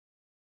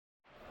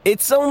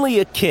It's only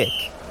a kick,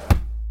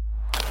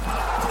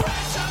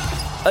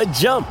 a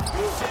jump,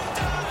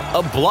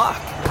 a block.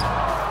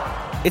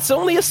 It's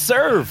only a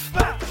serve.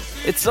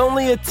 It's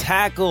only a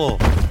tackle,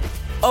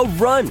 a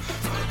run.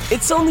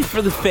 It's only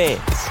for the fans.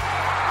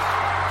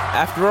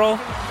 After all,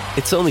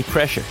 it's only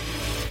pressure.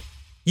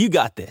 You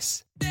got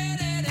this.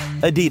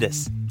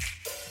 Adidas.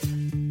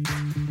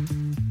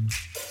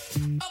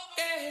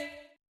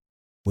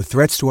 With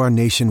threats to our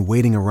nation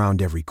waiting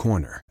around every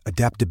corner,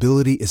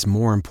 adaptability is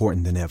more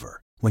important than ever.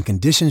 When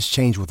conditions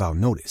change without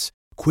notice,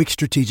 quick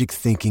strategic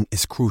thinking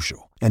is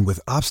crucial. And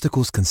with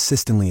obstacles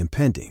consistently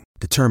impending,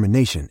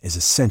 determination is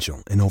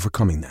essential in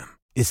overcoming them.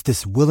 It's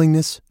this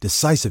willingness,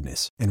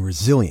 decisiveness, and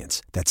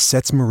resilience that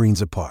sets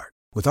Marines apart.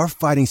 With our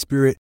fighting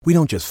spirit, we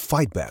don't just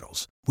fight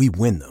battles, we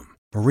win them.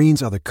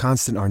 Marines are the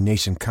constant our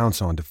nation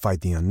counts on to fight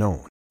the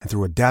unknown. And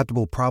through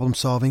adaptable problem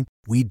solving,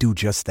 we do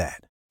just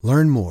that.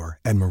 Learn more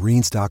at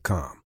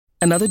marines.com.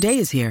 Another day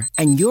is here,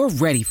 and you're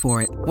ready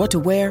for it. What to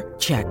wear?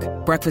 Check.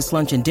 Breakfast,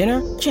 lunch, and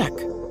dinner? Check.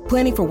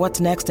 Planning for what's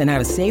next and how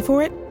to save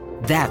for it?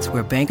 That's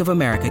where Bank of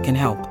America can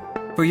help.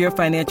 For your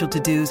financial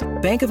to-dos,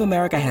 Bank of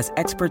America has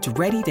experts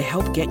ready to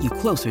help get you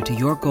closer to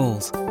your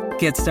goals.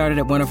 Get started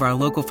at one of our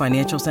local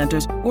financial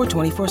centers or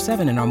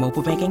 24/7 in our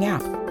mobile banking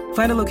app.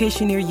 Find a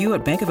location near you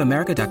at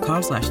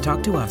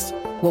bankofamerica.com/talktous.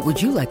 What would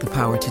you like the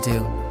power to do?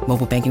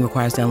 Mobile banking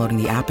requires downloading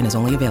the app and is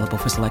only available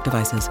for select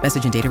devices.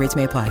 Message and data rates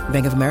may apply.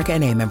 Bank of America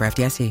NA, member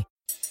FDIC.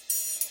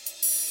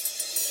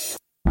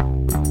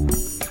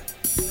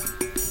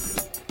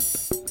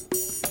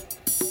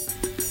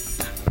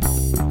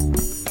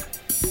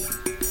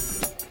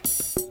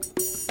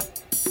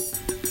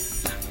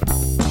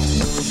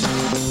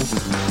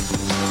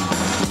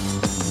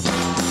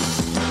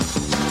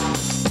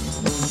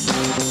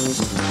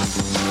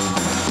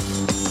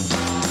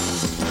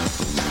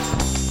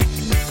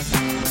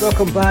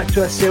 Welcome back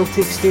to A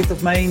Celtic State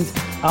of Mind.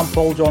 I'm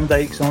Paul John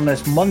Dykes. On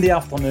this Monday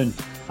afternoon,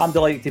 I'm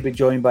delighted to be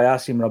joined by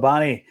Acsom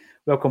Rabbani.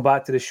 Welcome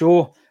back to the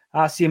show.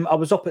 Acsom, I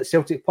was up at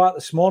Celtic Park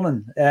this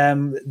morning.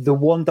 The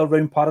Wander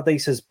Round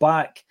Paradise is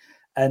back,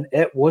 and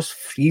it was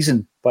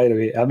freezing, by the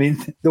way. I mean,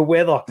 the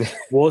weather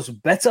was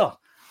bitter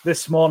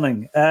this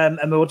morning. And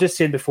we were just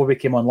saying before we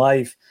came on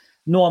live,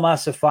 not a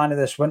massive fan of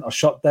this winter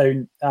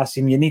shutdown.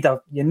 Acsom, you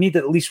need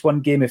at least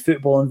one game of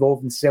football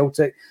involved in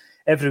Celtic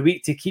every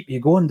week to keep you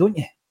going, don't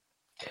you?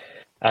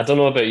 I don't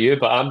know about you,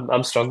 but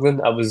I'm struggling.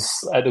 I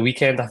was at the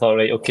weekend. I thought,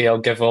 right, okay, I'll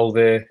give all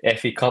the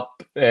FA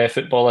Cup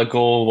football a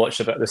go. Watch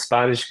a bit of the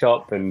Spanish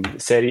Cup and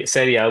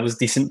Serie A was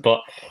decent, but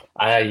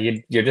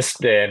you're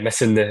just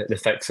missing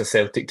the fix of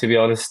Celtic, to be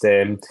honest.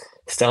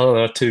 Still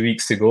another 2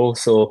 weeks to go.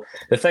 So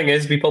the thing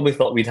is, we probably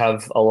thought we'd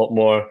have a lot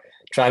more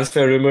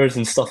transfer rumours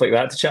and stuff like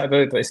that to chat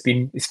about, but it's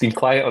been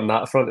quiet on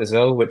that front as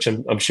well, which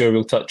I'm sure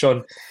we'll touch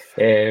on.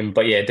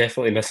 But yeah,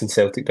 definitely missing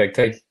Celtic big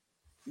time.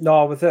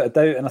 No, without a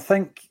doubt, and I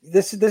think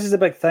this is a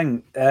big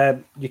thing.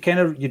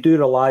 You do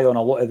rely on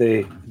a lot of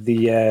the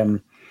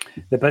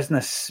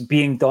business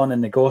being done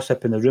and the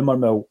gossip and the rumour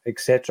mill,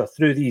 etc.,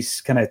 through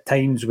these kind of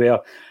times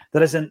where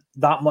there isn't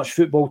that much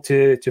football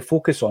to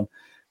focus on.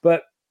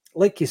 But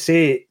like you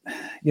say,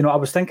 I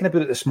was thinking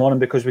about it this morning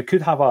because we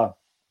could have a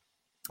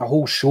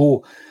whole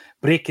show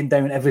breaking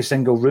down every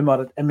single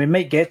rumour, and we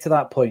might get to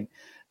that point.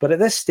 But at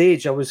this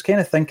stage, I was kind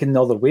of thinking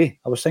the other way.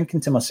 I was thinking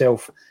to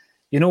myself,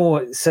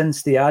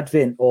 since the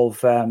advent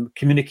of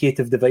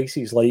communicative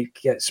devices like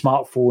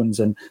smartphones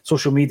and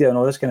social media and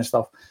all this kind of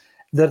stuff,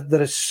 there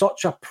is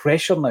such a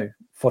pressure now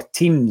for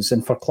teams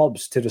and for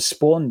clubs to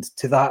respond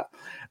to that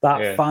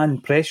fan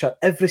pressure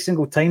every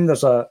single time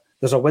there's a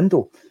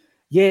window.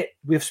 Yet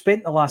we've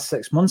spent the last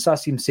 6 months, I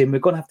seem saying, we're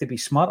going to have to be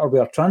smarter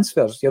with our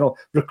transfers.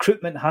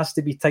 Recruitment has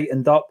to be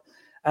tightened up.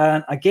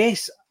 And I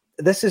guess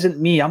this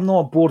isn't me. I'm not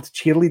a bored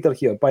cheerleader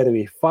here, by the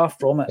way, far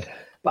from it.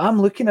 But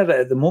I'm looking at it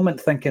at the moment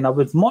thinking I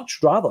would much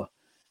rather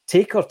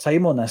take our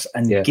time on this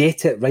and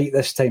get it right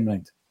this time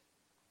round.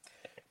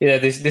 Yeah,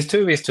 there's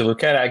two ways to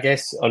look at it. I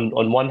guess on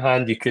one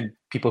hand,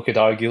 people could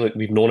argue like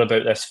we've known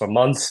about this for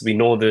months. We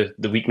know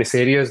the weakness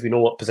areas. We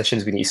know what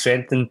positions we need to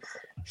strengthen.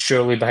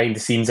 Surely behind the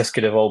scenes, this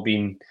could have all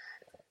been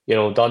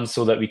done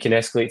so that we can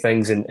escalate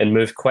things and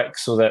move quick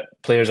so that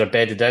players are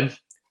bedded in,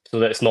 so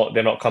that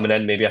they're not coming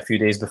in maybe a few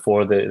days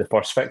before the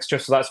first fixture.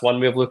 So that's one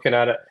way of looking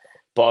at it.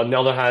 But on the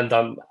other hand,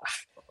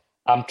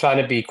 I'm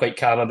trying to be quite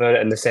calm about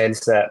it in the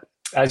sense that,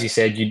 as you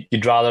said,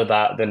 you'd rather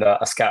that than a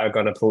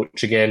scattergun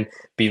approach again,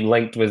 being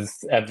linked with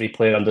every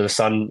player under the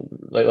sun,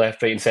 like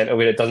left, right and centre,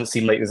 where it doesn't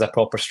seem like there's a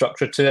proper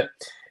structure to it.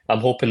 I'm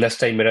hoping this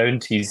time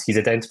around he's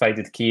identified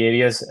the key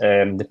areas,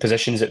 the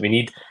positions that we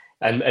need,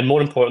 and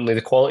more importantly,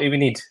 the quality we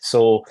need.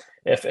 So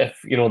if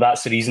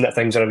that's the reason that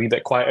things are a wee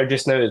bit quieter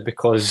just now, is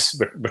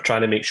because we're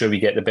trying to make sure we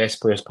get the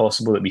best players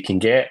possible that we can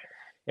get.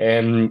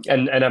 And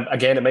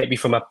again, it might be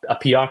from a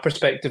PR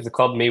perspective. The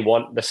club may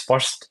want this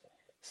first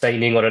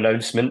signing or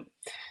announcement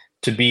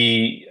to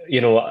be,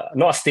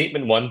 not a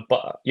statement one,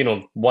 but,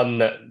 one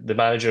that the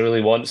manager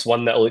really wants,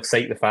 one that will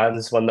excite the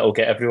fans, one that will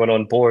get everyone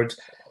on board.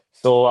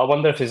 So I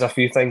wonder if there's a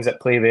few things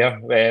at play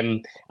there.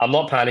 I'm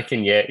not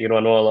panicking yet. I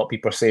know a lot of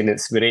people are saying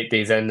we're 8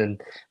 days in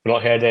and we've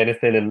not heard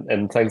anything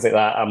and things like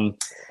that.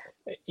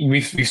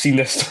 We've seen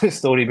this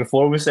story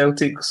before with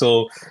Celtic,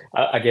 so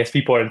I guess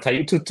people are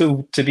entitled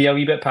to be a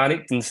wee bit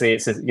panicked and say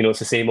it's the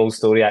same old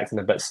story, acting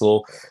a bit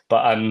slow.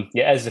 But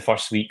it is the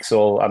first week,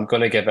 so I'm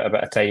going to give it a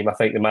bit of time. I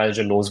think the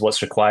manager knows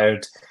what's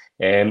required,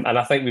 and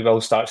I think we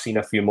will start seeing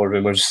a few more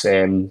rumours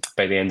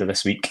by the end of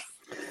this week.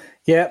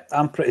 Yeah,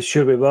 I'm pretty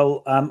sure we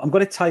will. I'm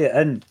going to tie it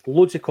in.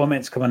 Loads of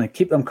comments coming and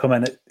keep them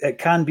coming. It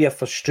can be a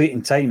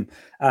frustrating time,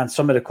 and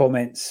some of the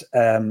comments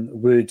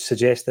would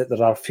suggest that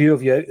there are a few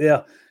of you out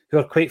there who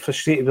are quite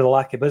frustrated with the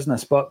lack of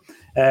business. But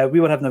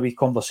we were having a wee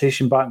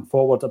conversation back and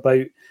forward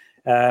about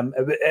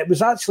it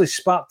was actually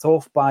sparked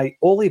off by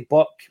Ollie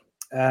Burke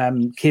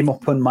came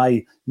up on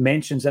my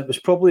mentions, and it was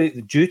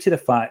probably due to the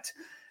fact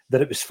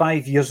that it was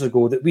 5 years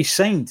ago that we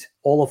signed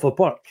Oliver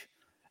Burke.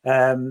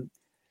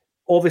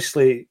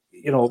 Obviously,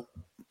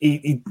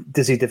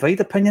 does he divide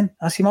opinion?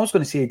 I was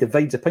going to say he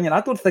divides opinion.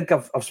 I don't think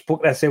I've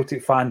spoken to a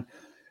Celtic fan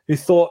who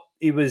thought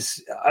he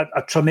was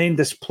a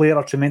tremendous player,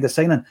 a tremendous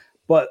signing.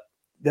 But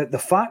the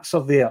facts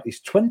are there. He's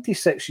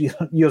 26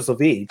 years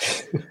of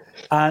age,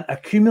 and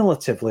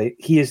accumulatively,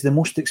 he is the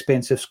most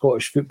expensive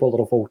Scottish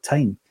footballer of all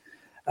time.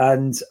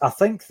 And I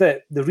think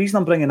that the reason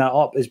I'm bringing that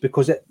up is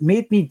because it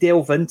made me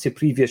delve into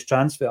previous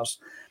transfers.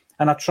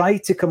 And I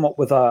tried to come up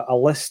with a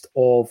list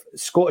of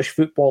Scottish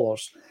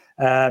footballers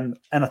and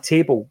a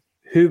table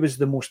who was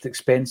the most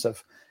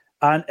expensive.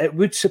 And it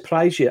would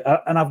surprise you.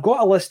 And I've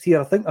got a list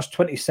here. I think there's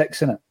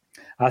 26 in it.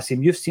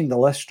 Acsom, you've seen the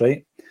list,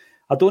 right?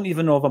 I don't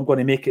even know if I'm going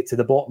to make it to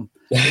the bottom.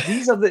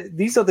 These are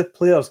the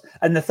players.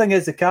 And the thing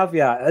is, the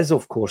caveat is,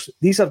 of course,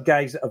 these are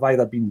guys that have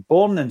either been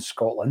born in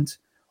Scotland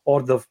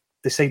or they've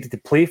decided to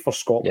play for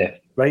Scotland,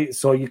 right?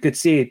 So you could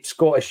say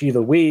Scottish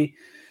either way.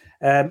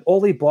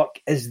 Ollie Burke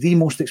is the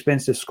most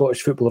expensive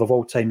Scottish footballer of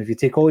all time. If you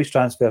take all his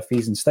transfer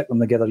fees and stick them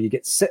together, you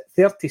get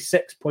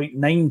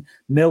 36.9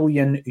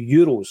 million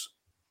euros.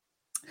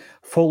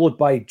 Followed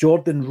by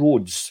Jordan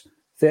Rhodes,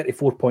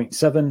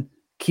 34.7.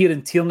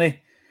 Kieran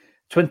Tierney,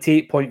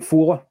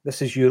 28.4.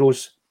 This is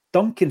euros.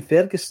 Duncan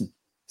Ferguson.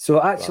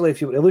 So actually,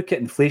 if you were to look at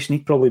inflation,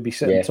 he'd probably be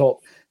sitting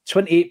top.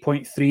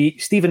 28.3.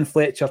 Stephen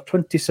Fletcher,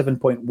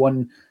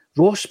 27.1.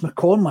 Ross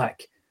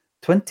McCormack,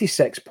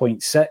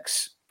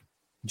 26.6.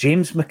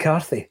 James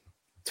McCarthy,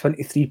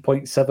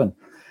 23.7.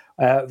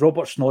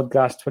 Robert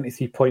Snodgrass,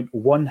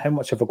 23.1. How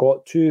much have I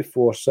got? 2,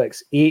 4,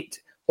 6,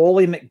 8.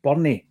 Ollie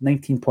McBurney,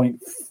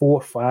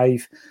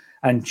 19.45.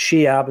 And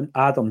Shea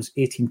Adams,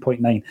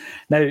 18.9.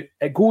 Now,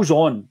 it goes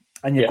on,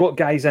 and you've got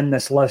guys in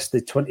this list,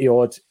 the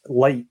 20-odd,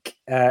 like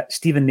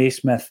Stephen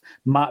Naismith,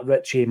 Matt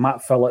Ritchie,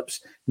 Matt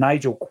Phillips,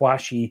 Nigel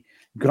Quashie,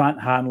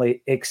 Grant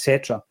Hanley,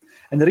 etc.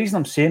 And the reason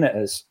I'm saying it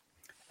is,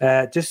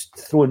 just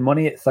throwing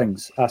money at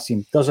things,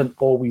 Acsom, doesn't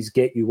always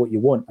get you what you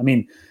want. I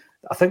mean,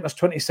 I think there's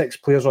 26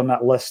 players on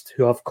that list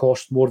who have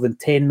cost more than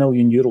 10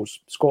 million euros,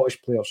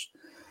 Scottish players.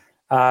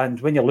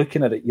 And when you're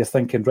looking at it, you're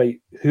thinking,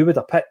 right, who would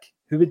I pick?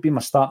 Who would be my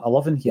starting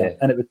 11 here?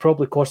 And it would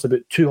probably cost about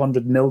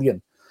 200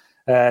 million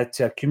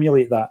to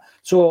accumulate that.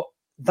 So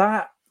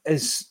that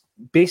is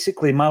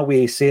basically my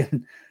way of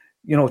saying,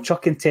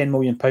 chucking £10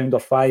 million or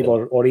 £5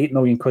 or £8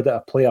 million at a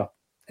player,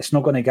 it's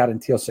not going to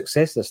guarantee our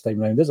success this time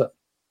round, is it?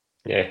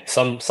 Yeah,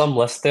 some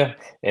list there,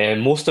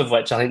 most of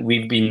which I think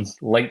we've been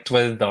linked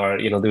with, or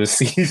there was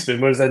these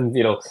rumours in,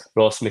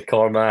 Ross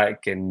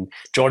McCormack and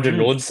Jordan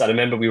Rhodes. I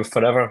remember we were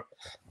forever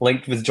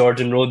linked with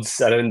Jordan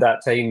Rhodes around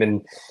that time,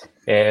 and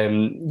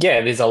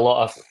there's a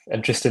lot of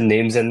interesting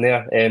names in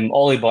there.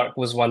 Ollie Burke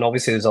was one.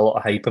 Obviously, there's a lot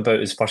of hype about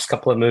his first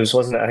couple of moves,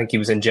 wasn't it? I think he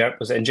was in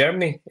was it in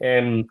Germany?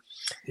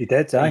 He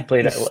did. He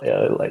played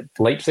at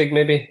Leipzig,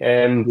 maybe.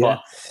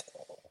 But.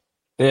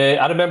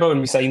 I remember when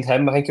we signed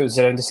him, I think it was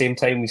around the same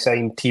time we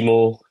signed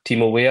Timo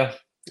Weah,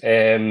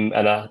 and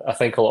I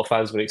think a lot of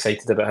fans were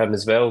excited about him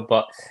as well.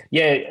 But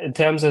yeah, in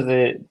terms of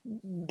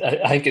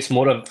I think it's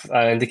more of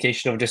an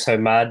indication of just how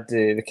mad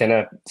the kind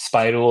of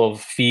spiral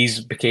of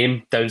fees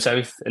became down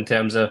south, in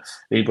terms of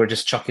they were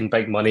just chucking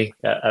big money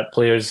at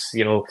players,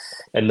 in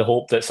the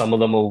hope that some of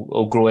them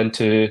will grow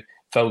into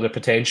fill their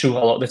potential a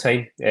lot of the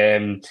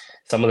time.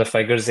 Some of the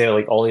figures there,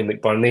 like Ollie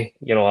McBurney,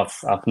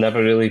 I've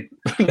never really,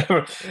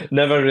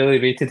 never really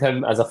rated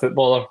him as a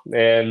footballer.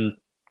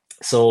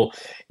 So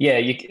yeah,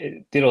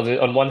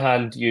 on one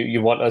hand,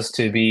 you want us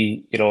to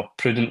be,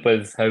 prudent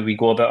with how we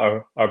go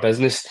about our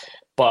business,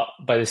 but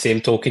by the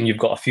same token, you've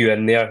got a few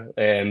in there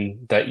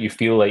that you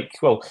feel like,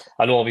 well,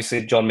 I know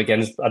obviously John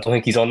McGinn's, I don't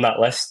think he's on that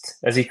list,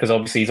 is he? Because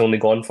obviously he's only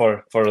gone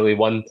for really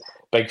one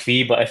big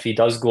fee, but if he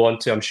does go on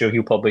to, I'm sure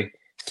he'll probably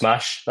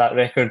smash that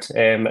record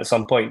at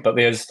some point. But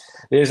there's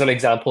an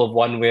example of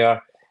one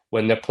where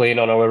when they're playing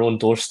on our own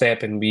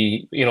doorstep, and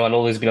we, I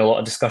know there's been a lot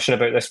of discussion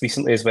about this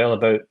recently as well,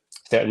 about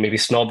certain maybe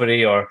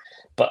snobbery,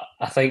 but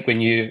I think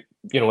when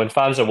when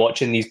fans are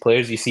watching these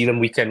players, you see them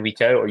week in, week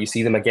out, or you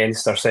see them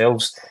against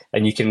ourselves,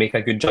 and you can make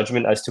a good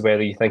judgment as to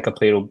whether you think a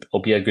player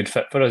will be a good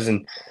fit for us.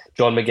 And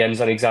John McGinn's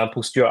an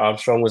example. Stuart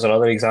Armstrong was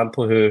another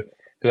example who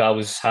I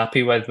was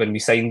happy with when we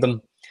signed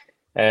them.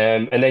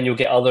 And then you'll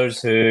get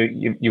others who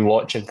you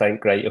watch and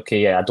think, right, okay,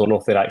 yeah, I don't know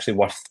if they're actually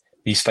worth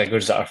these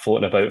figures that are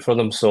floating about for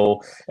them.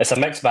 So it's a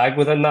mixed bag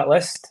within that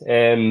list.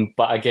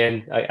 But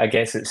again, I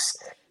guess it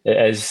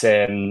is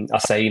a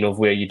sign of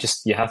where you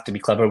have to be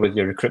clever with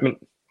your recruitment.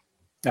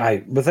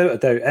 Aye, without a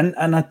doubt.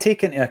 And I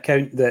take into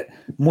account that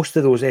most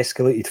of those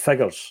escalated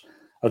figures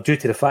are due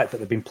to the fact that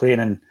they've been playing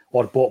in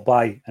or bought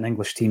by an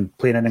English team,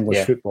 playing in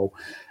English football.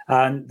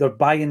 And they're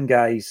buying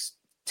guys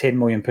 £10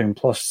 million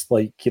plus,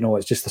 like, you know,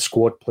 it's just a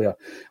squad player.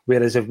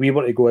 Whereas if we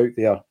were to go out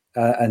there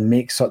and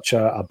make such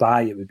a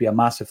buy, it would be a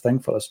massive thing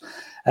for us.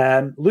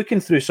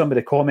 Looking through some of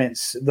the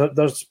comments,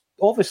 there's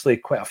obviously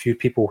quite a few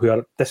people who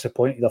are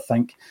disappointed, I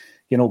think.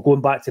 You know,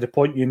 going back to the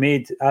point you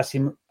made,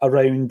 Acsom,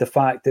 around the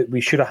fact that we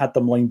should have had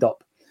them lined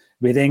up.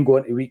 We then go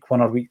into week 1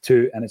 or week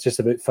 2, and it's just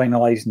about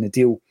finalising the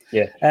deal.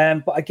 Yeah.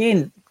 But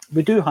again,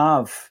 we do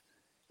have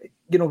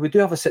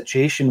a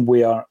situation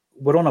where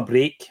we're on a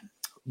break.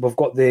 We've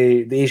got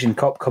the Asian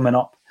Cup coming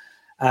up,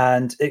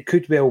 and it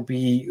could well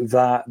be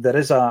that there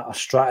is a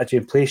strategy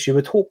in place. You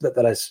would hope that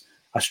there is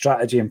a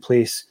strategy in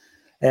place.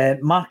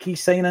 Marquee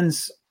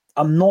signings,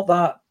 I'm not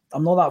that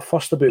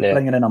fussed about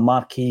bringing in a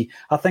marquee.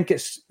 I think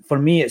it's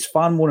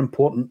far more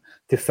important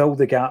to fill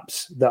the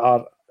gaps that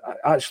are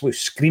actually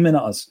screaming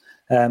at us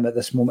at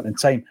this moment in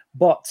time.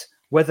 But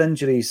with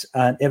injuries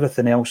and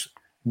everything else,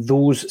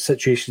 those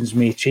situations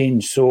may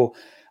change. So,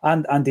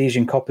 and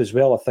Asian Cup as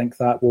well, I think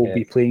that will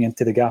be playing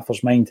into the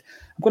gaffer's mind.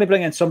 I'm going to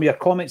bring in some of your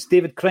comments.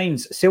 David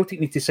Crines, Celtic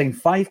need to sign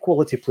 5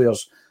 quality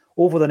players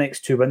over the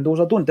next 2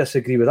 windows. I don't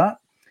disagree with that.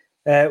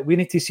 We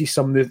need to see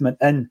some movement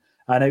in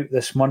and out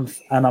this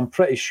month, and I'm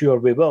pretty sure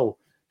we will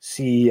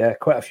see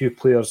quite a few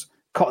players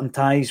cutting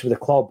ties with the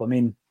club. I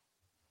mean,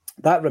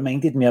 that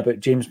reminded me about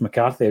James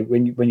McCarthy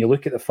when you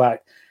look at the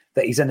fact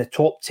that he's in the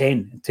top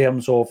 10 in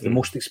terms of the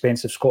most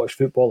expensive Scottish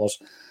footballers.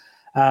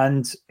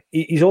 And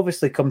he's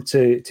obviously come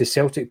to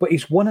Celtic, but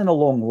he's won in a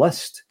long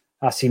list.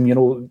 Acsom, you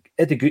know,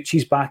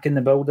 Ideguchi's back in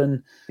the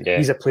building. Yeah.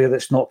 He's a player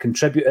that's not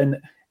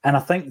contributing. And I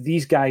think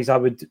these guys I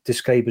would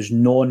describe as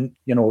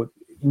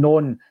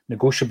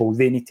non-negotiable.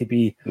 They need to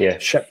be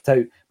shipped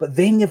out. But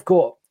then you've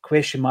got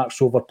question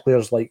marks over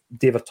players like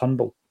David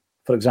Turnbull,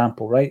 for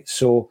example, right?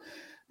 So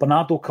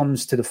Bernardo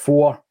comes to the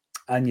fore,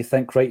 and you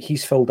think, right,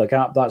 he's filled a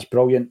gap. That's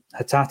brilliant.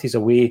 Hatate's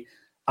away.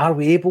 Are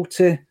we able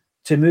to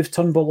move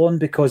Turnbull on?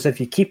 Because if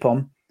you keep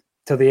him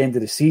till the end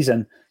of the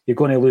season, you're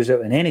going to lose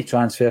out on any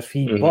transfer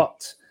fee,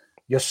 but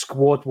your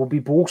squad will be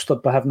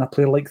bolstered by having a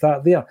player like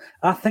that there.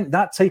 I think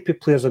that type of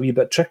player is a wee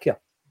bit trickier.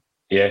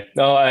 Yeah,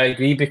 no, I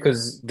agree,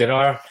 because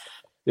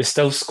there's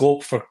still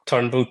scope for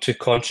Turnbull to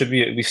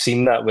contribute. We've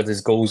seen that with his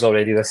goals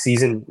already this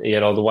season. You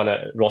know, the one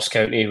at Ross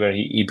County where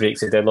he breaks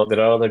the deadlock. There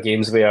are other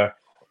games where,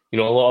 you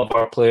know, a lot of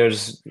our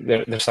players,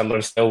 they're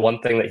similar still. One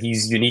thing that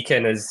he's unique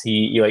in is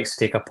he likes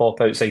to take a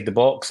pop outside the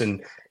box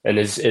and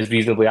is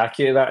reasonably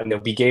accurate at that, and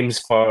there'll be games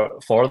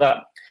for that.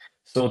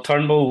 So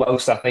Turnbull,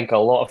 whilst I think a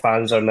lot of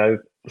fans are now,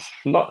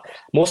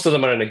 most of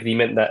them are in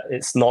agreement that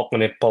it's not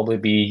going to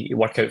probably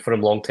work out for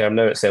him long term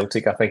now at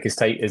Celtic. I think his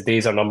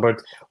days are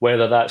numbered,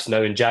 whether that's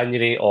now in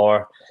January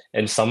or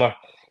in summer.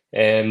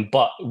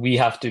 But we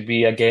have to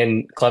be,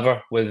 again,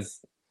 clever with,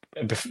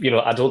 you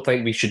know, I don't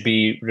think we should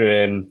be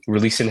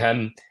releasing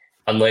him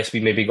unless we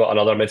maybe got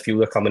another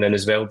midfielder coming in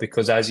as well,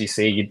 because as you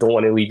say, you don't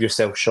want to leave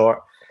yourself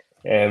short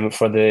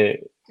for the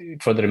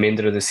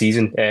remainder of the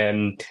season.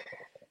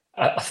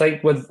 I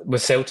think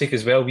with Celtic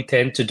as well, we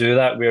tend to do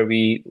that where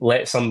we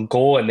let some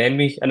go and then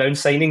we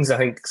announce signings.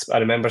 I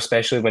remember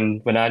especially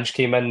when Ange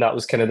came in, that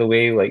was kind of the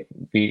way. Like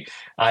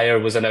Ayer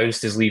was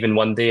announced as leaving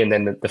one day, and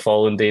then the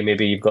following day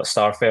maybe you've got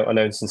Starfelt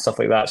announced and stuff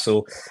like that.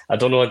 So I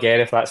don't know again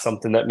if that's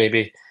something that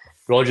maybe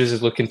Rodgers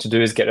is looking to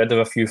do, is get rid of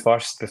a few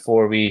first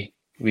before we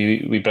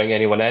bring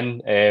anyone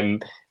in.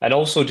 And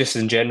also just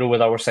in general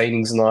with our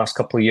signings in the last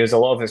couple of years, a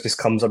lot of it just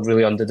comes up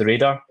really under the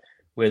radar,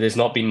 where there's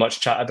not been much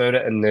chat about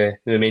it in the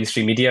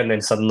mainstream media, and then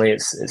suddenly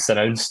it's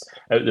announced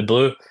out the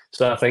blue.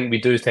 So I think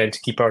we do tend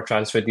to keep our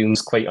transfer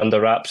dealings quite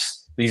under wraps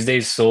these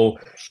days. So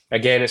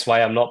again, it's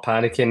why I'm not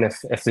panicking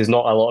if there's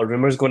not a lot of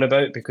rumours going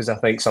about, because I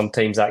think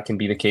sometimes that can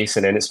be the case,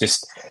 and then it's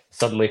just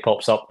suddenly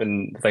pops up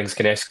and things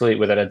can escalate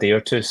within a day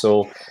or two.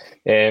 So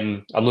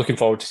I'm looking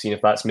forward to seeing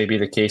if that's maybe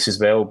the case as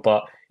well.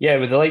 But yeah,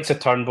 with the likes of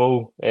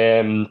Turnbull,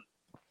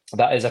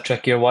 that is a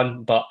trickier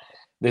one. But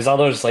there's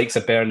others like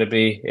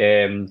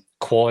Bernabe,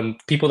 Kwon,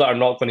 people that are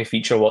not going to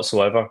feature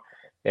whatsoever,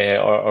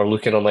 or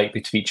looking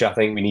unlikely to feature. I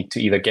think we need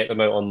to either get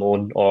them out on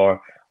loan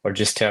or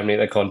just terminate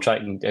the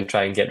contract and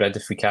try and get rid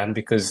if we can,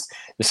 because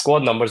the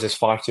squad numbers is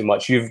far too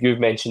much. You've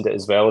mentioned it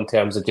as well in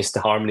terms of just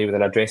the harmony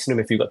within a dressing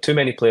room. If you've got too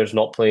many players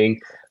not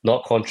playing,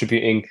 not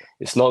contributing,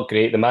 it's not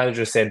great. The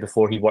manager said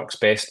before he works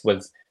best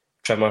with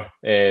trimmer,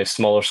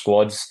 smaller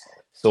squads.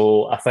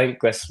 So I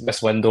think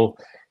this window,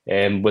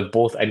 with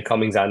both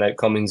incomings and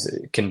outcomings,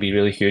 can be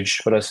really huge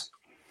for us.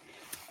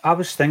 I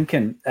was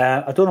thinking,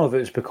 I don't know if it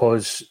was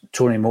because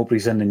Tony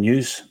Mowbray's in the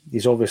news.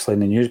 He's obviously in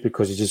the news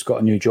because he's just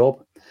got a new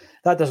job.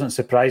 That doesn't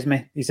surprise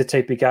me. He's the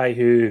type of guy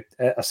who,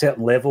 at a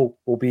certain level,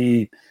 will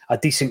be a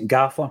decent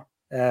gaffer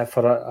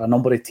for a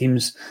number of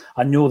teams.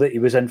 I know that he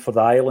was in for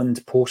the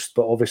Ireland post,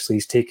 but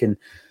obviously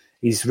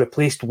he's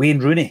replaced Wayne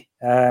Rooney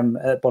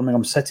at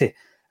Birmingham City.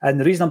 And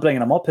the reason I'm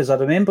bringing him up is I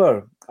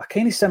remember a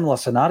kind of similar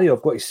scenario,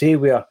 I've got to say,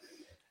 where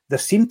there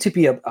seemed to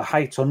be a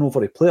high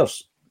turnover of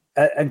players,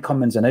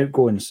 incomings and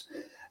outgoings.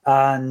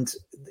 And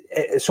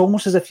it's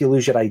almost as if you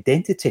lose your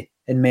identity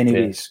in many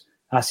ways,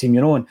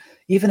 Acsom, and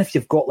even if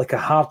you've got like a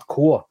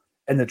hardcore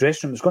in the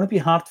dressing room, it's going to be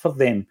hard for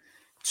them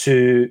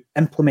to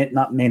implement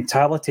that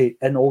mentality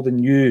in all the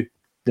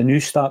new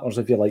starters,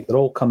 if you like. They're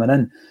all coming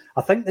in.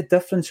 I think the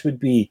difference would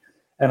be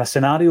in a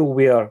scenario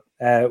where,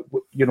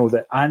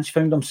 that Ange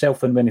found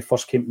himself in when he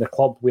first came to the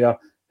club, where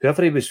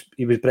whoever he was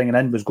bringing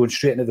in was going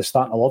straight into the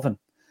starting 11.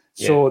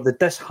 So the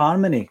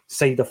disharmony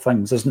side of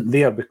things isn't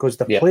there because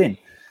they're playing.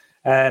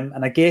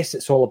 And I guess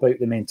it's all about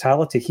the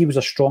mentality. He was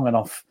a strong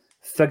enough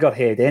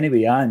figurehead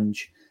anyway,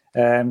 Ange,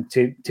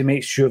 to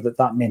make sure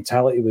that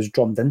mentality was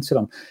drummed into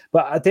them.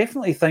 But I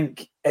definitely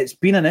think it's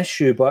been an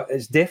issue, but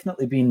it's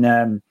definitely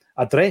been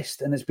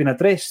addressed. And it's been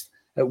addressed.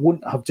 It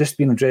wouldn't have just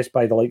been addressed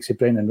by the likes of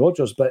Brendan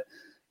Rodgers, but,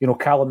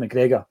 Callum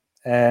McGregor.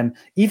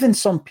 Even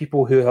some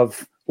people who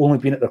have only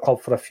been at the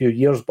club for a few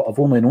years but have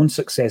only known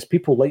success,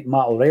 people like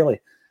Matt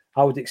O'Reilly,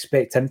 I would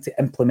expect him to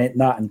implement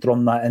that and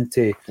drum that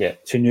into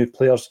to new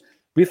players.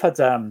 We've had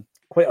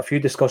quite a few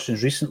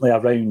discussions recently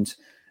around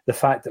the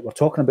fact that we're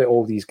talking about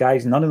all these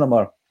guys. None of them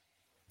are,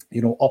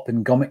 up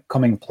and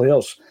coming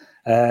players.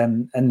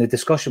 And the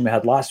discussion we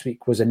had last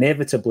week was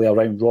inevitably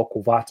around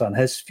Rocco Vata and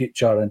his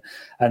future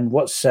and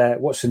what's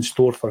in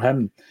store for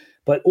him.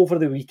 But over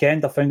the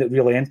weekend, I found it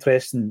really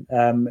interesting.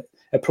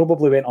 It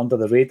probably went under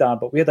the radar,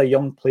 but we had a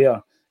young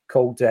player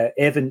called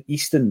Evan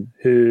Easton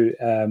who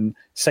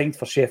signed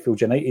for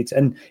Sheffield United.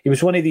 And he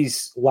was one of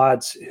these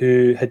lads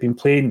who had been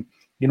playing,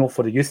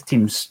 for the youth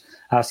teams,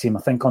 I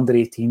think under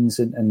 18s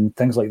and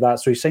things like that.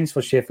 So he signs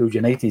for Sheffield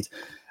United.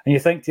 And you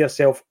think to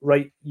yourself,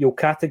 right, you'll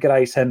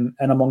categorise him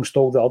in amongst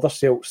all the other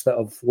Celts that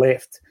have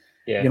left,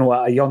 at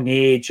a young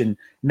age, and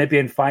maybe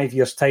in 5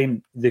 years'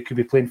 time, they could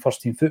be playing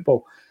first-team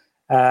football.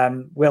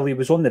 Well, he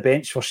was on the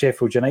bench for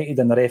Sheffield United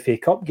in their FA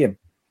Cup game.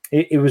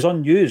 He was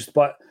unused,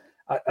 but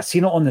I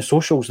seen it on the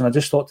socials and I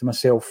just thought to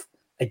myself,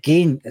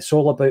 again, it's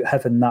all about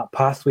having that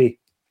pathway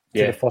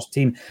to the first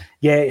team.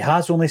 Yeah, it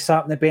has only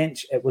sat on the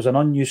bench. It was an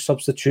unused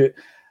substitute.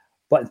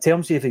 But in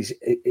terms of his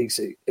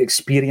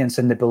experience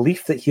and the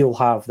belief that he'll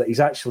have that he's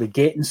actually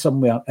getting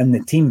somewhere in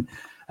the team,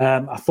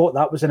 I thought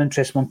that was an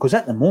interesting one because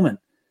at the moment...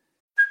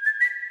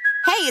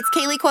 Hey, it's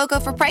Kaylee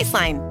Cuoco for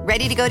Priceline.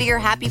 Ready to go to your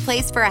happy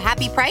place for a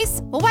happy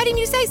price? Well, why didn't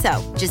you say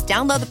so? Just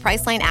download the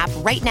Priceline app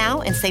right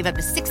now and save up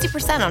to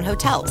 60% on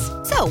hotels.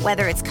 So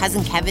whether it's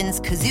Cousin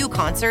Kevin's Kazoo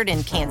Concert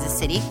in Kansas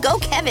City, go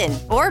Kevin,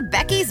 or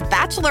Becky's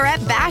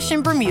Bachelorette Bash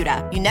in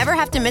Bermuda, you never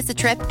have to miss a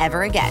trip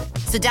ever again.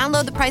 So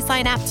download the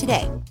Priceline app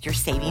today. Your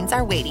savings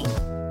are waiting.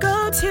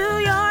 Go to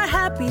your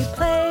happy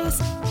place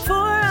for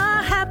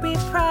a happy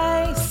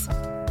price.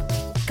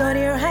 Go to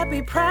your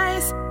happy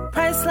price,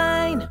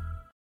 Priceline.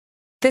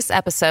 This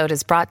episode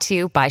is brought to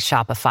you by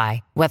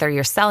Shopify. Whether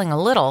you're selling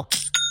a little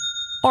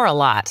or a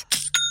lot,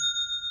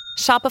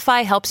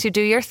 Shopify helps you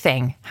do your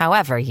thing,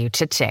 however you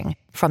cha-ching.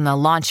 From the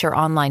launch your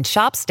online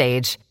shop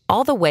stage,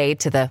 all the way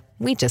to the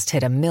we just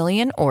hit 1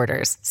 million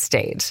orders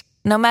stage.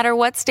 No matter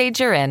what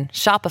stage you're in,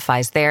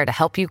 Shopify's there to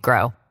help you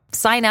grow.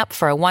 Sign up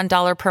for a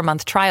 $1 per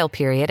month trial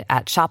period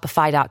at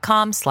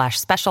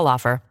shopify.com/special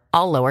offer,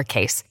 all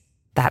lowercase.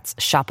 That's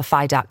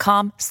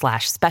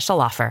shopify.com/special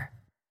offer.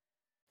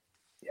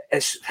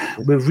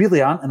 We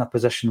really aren't in a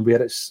position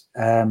where it's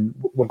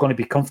we're going to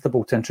be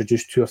comfortable to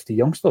introduce 2 or 3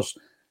 youngsters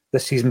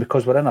this season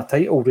because we're in a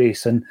title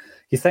race. And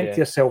you think to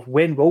yourself,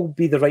 when will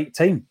be the right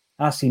time?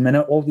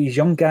 All these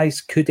young guys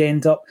could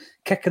end up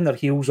kicking their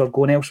heels or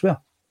going elsewhere.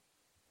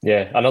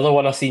 Yeah, another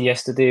one I seen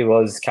yesterday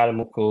was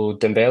Karamoko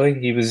Dembele.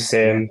 He was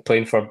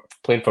playing for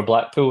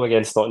Blackpool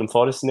against Nottingham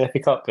Forest in the FA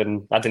Cup,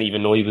 and I didn't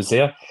even know he was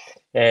there.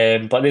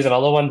 But there's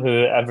another one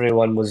who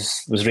everyone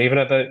was raving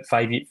about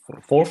 4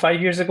 or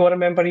 5 years ago, I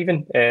remember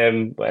even.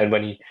 And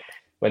when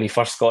he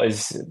first got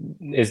his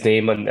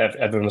name, and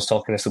everyone was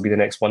talking, this will be the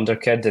next wonder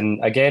kid. And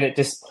again, it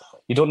just,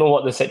 you don't know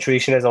what the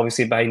situation is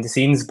obviously behind the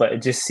scenes, but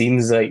it just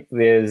seems like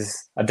there's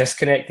a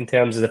disconnect in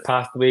terms of the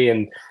pathway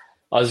and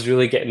us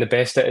really getting the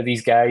best out of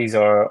these guys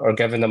or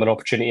giving them an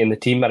opportunity in the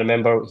team. I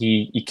remember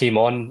he came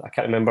on, I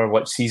can't remember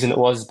what season it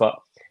was, but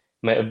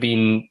it might have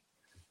been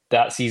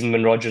that season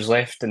when Rodgers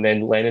left, and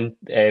then Lennon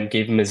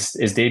gave him his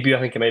debut. I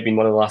think it might have been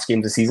one of the last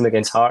games of the season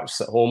against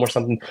Hearts at home or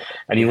something,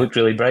 and he looked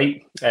really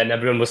bright. And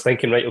everyone was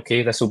thinking, right,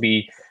 okay, this will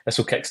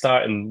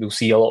kickstart, and we'll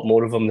see a lot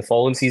more of him the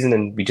following season,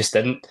 and we just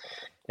didn't.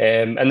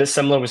 And it's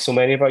similar with so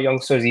many of our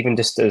youngsters. Even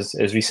just as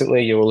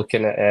recently, you were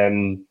looking at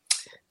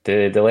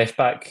the left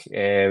back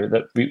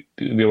that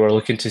we were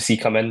looking to see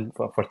come in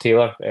for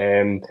Taylor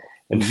and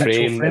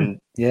Frame.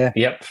 And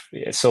yep.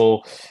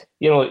 So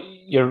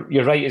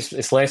you're right.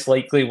 It's less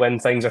likely when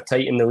things are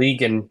tight in the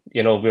league and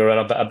we're in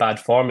a bit of bad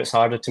form. It's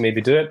harder to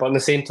maybe do it. But on the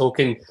same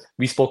token,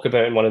 we spoke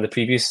about in one of the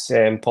previous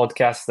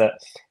podcasts that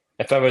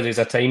if ever there's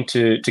a time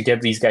to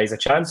give these guys a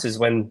chance, is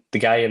when the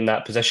guy in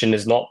that position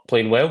is not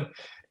playing well.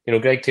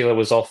 Greg Taylor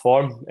was off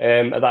form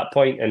at that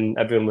point, and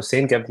everyone was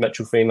saying, give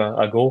Mitchell Frame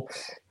a go.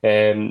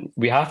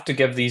 We have to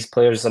give these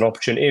players an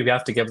opportunity. We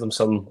have to give them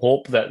some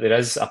hope that there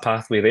is a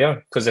pathway there.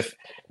 Because if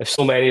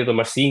so many of them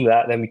are seeing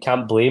that, then we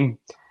can't blame.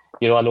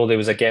 I know there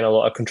was, again, a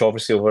lot of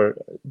controversy over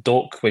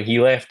Doak when he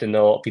left, and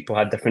a lot of people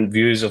had different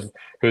views of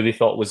who they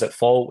thought was at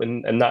fault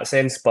in that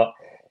sense. But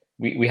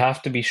we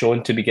have to be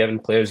shown to be giving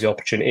players the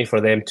opportunity for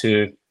them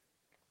to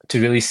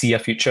really see a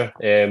future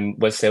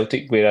with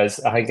Celtic, whereas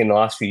I think in the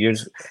last few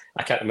years,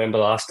 I can't remember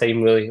the last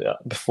time really,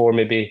 before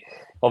maybe,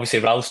 obviously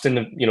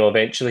Ralston,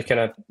 eventually kind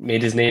of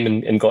made his name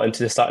and got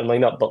into the starting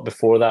lineup, but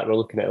before that we're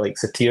looking at like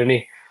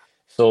Satirni.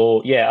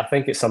 So yeah, I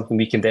think it's something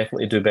we can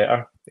definitely do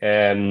better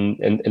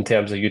in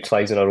terms of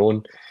utilising our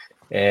own.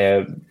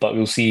 But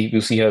we'll see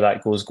how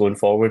that goes going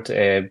forward.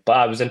 But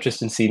I was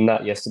interested in seeing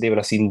that yesterday when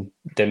I seen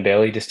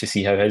Dembele, just to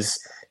see how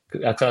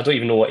I don't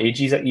even know what age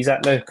he's at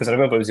now, because I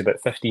remember it was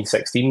about 15,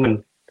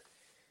 16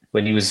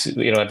 when he was,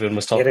 everyone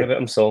was talking about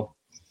him. So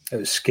it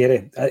was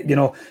scary.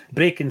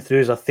 Breaking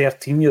through as a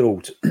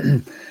 13-year-old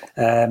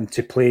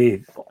to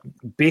play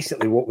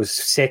basically what was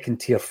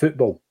second-tier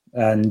football,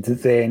 and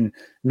then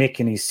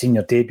making his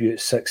senior debut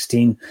at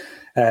 16.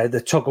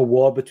 The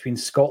tug-of-war between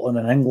Scotland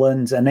and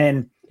England, and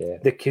then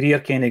the career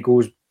kind of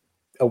goes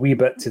a wee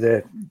bit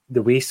to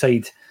the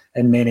wayside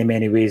in many,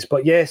 many ways.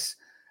 But yes,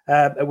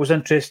 it was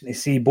interesting to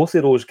see both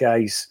of those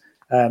guys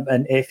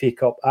in FA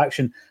Cup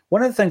action.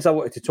 One of the things I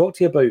wanted to talk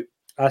to you about,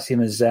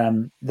 Acsom, is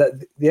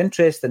that the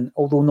interesting,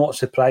 although not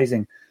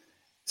surprising,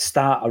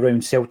 stat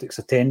around Celtic's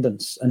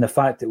attendance, and the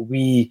fact that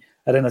we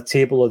are in a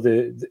table of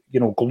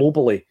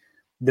globally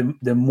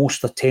the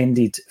most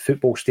attended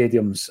football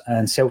stadiums,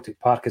 and Celtic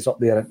Park is up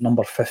there at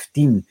number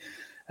 15,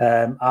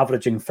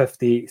 averaging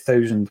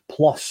 58,000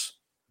 plus,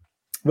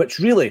 which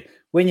really,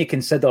 when you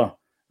consider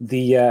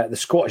the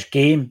Scottish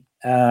game,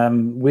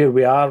 where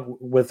we are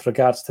with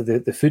regards to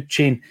the food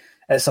chain,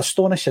 it's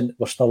astonishing that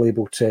we're still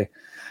able to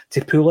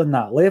pull in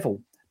that level.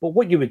 But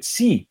what you would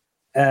see,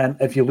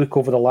 if you look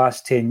over the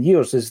last 10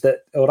 years, is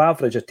that our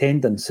average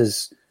attendance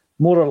is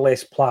more or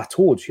less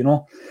plateaued,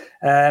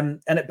 and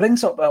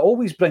it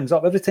always brings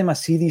up, every time I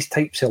see these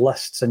types of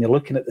lists and you're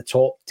looking at the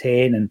top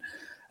 10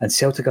 and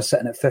Celtic are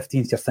sitting at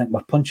 15th, you think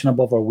we're punching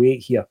above our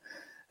weight here.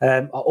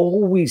 I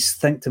always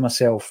think to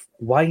myself,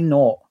 why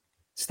not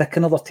stick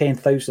another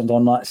 10,000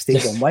 on that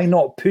stadium? Why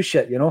not push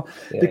it, Yeah.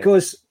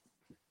 Because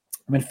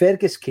when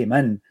Fergus came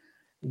in,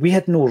 we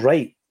had no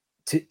right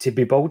to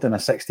be building a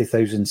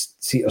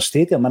 60,000-seater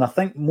stadium. And I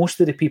think most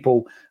of the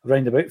people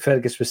around about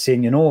Fergus was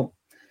saying,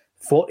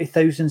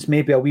 40,000's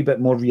maybe a wee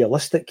bit more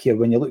realistic here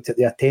when you looked at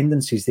the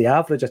attendances, the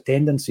average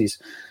attendances,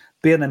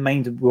 bearing in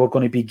mind we were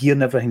going to be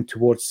gearing everything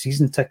towards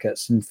season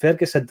tickets. And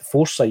Fergus had the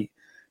foresight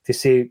to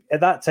say,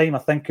 at that time, I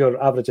think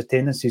our average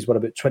attendances were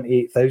about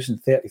 28,000,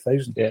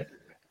 30,000. Yeah.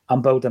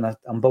 I'm building a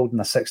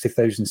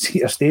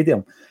 60,000-seater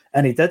stadium.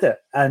 And he did it.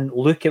 And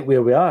look at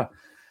where we are.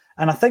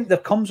 And I think there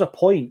comes a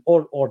point,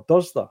 or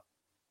does there,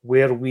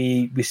 where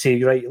we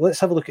say, right,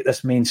 let's have a look at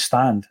this main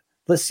stand.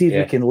 Let's see if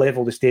we can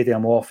level the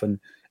stadium off and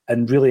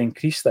really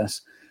increase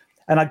this.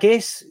 And I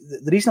guess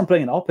the reason I'm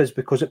bringing it up is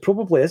because it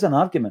probably is an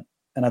argument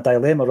and a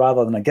dilemma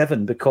rather than a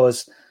given,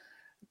 because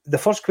the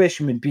first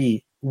question would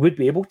be, would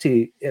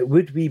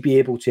we be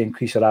able to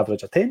increase our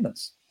average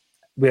attendance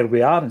where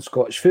we are in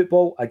Scottish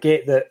football? I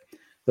get that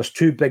there's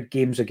 2 big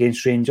games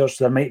against Rangers.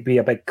 There might be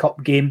a big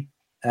cup game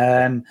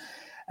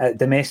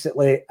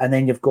domestically, and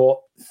then you've got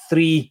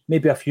 3,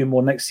 maybe a few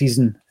more next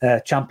season,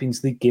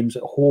 Champions League games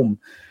at home.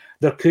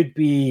 There could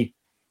be,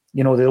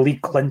 the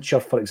league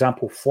clincher, for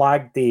example,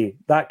 Flag Day,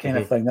 that kind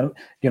of thing,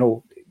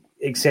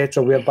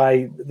 etc.,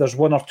 whereby there's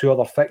 1 or 2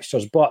 other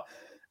fixtures. But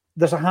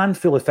there's a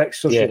handful of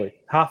fixtures, really,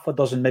 half a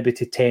dozen maybe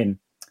to 10,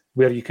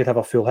 where you could have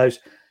a full house.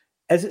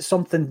 Is it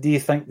something, do you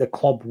think, the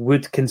club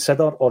would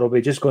consider, or are we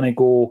just going to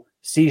go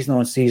season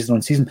on season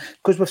on season?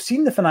 Because we've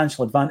seen the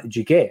financial advantage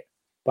you get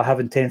by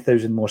having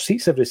 10,000 more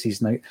seats every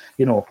season,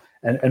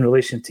 in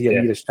relation to your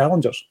nearest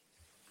challengers.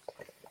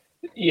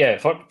 Yeah,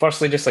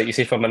 firstly, just like you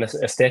say, from an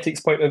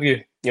aesthetics point of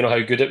view, how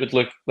good it would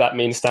look, that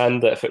main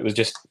stand, if it was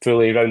just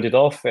fully rounded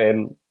off.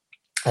 I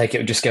think it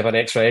would just give an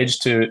extra edge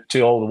to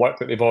all the work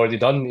that we've already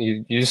done.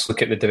 You just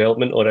look at the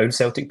development around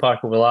Celtic Park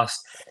over the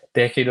last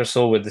decade or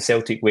so with the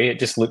Celtic Way. It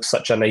just looks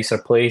such a nicer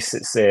place.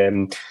 It's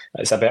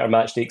a better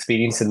match day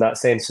experience in that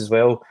sense as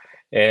well.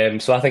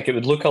 So I think it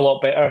would look a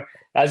lot better.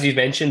 As you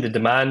mentioned, the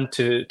demand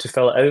to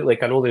fill it out.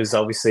 Like, I know there's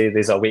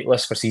a wait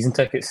list for season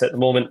tickets at the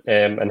moment,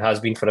 and has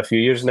been for a few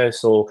years now.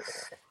 So,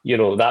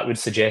 that would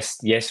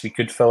suggest, yes, we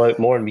could fill out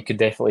more, and we could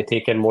definitely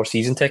take in more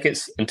season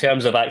tickets. In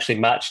terms of actually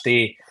match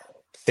day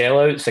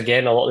sellouts,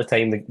 again, a lot of the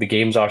time the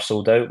games are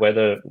sold out.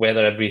 Whether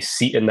every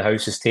seat in the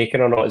house is taken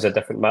or not is a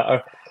different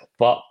matter.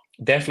 But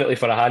definitely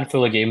for a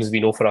handful of games, we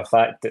know for a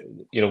fact that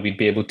we'd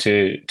be able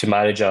to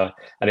manage an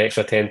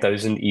extra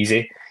 10,000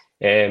 easy.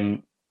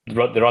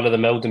 the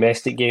run-of-the-mill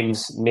domestic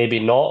games, maybe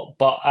not.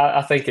 But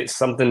I think it's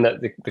something that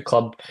the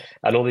club,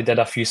 I know they did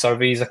a few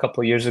surveys a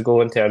couple of years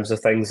ago in terms of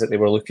things that they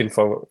were looking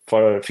for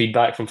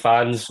feedback from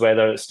fans,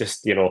 whether it's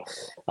just, a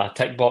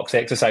tick box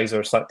exercise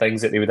or some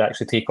things that they would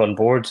actually take on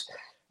board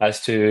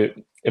as to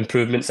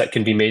improvements that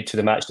can be made to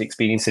the match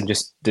experience and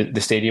just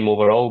the stadium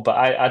overall. But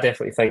I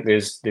definitely think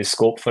there's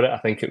scope for it. I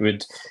think it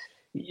would,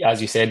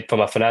 as you said, from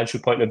a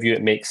financial point of view,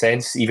 it makes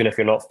sense, even if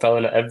you're not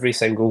filling it every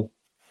single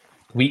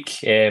week.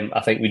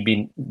 I think we'd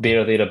be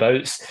there or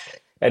thereabouts.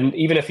 And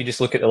even if you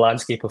just look at the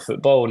landscape of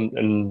football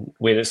and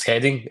where it's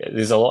heading,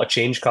 there's a lot of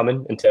change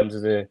coming in terms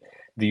of the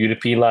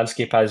European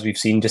landscape, as we've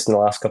seen just in the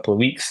last couple of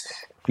weeks.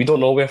 We don't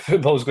know where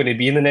football is going to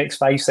be in the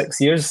next 5-6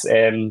 years.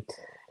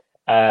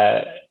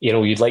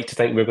 You'd like to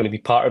think we're going to be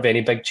part of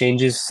any big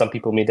changes. Some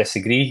people may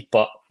disagree,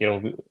 but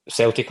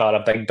Celtic are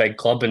a big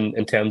club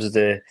in terms of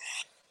the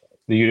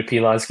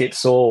European landscape.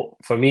 So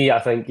for me, I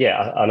think,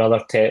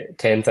 another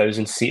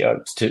 10,000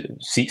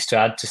 seats to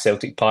add to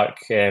Celtic Park,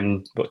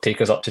 but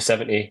take us up to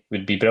 70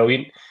 would be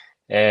brilliant.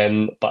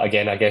 But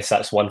again, I guess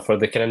that's one for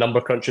the kind of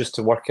number crunchers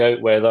to work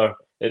out whether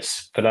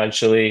it's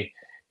financially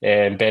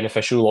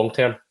beneficial long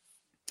term.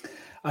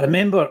 I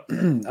remember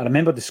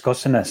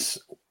discussing this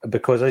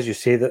because, as you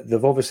say, that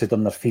they've obviously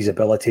done their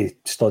feasibility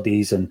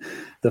studies and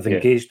they've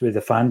engaged with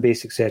the fan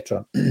base,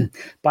 etc.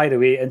 By the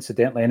way,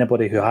 incidentally,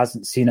 anybody who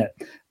hasn't seen it,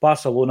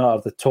 Barcelona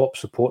are the top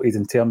supported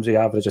in terms of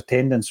average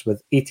attendance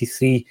with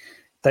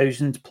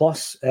 83,000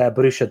 plus.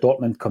 Borussia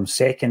Dortmund comes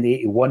second,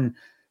 81.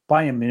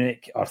 Bayern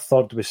Munich are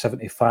third with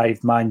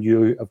 75. Man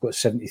U have got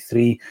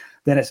 73.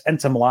 Then it's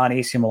Inter Milan,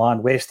 AC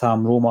Milan, West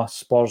Ham, Roma,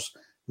 Spurs,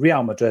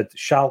 Real Madrid,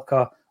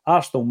 Schalke,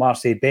 Arsenal,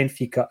 Marseille,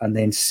 Benfica, and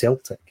then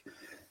Celtic.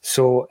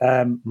 So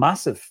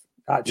massive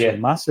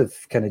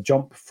kind of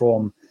jump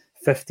from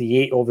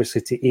 58,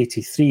 obviously, to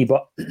 83.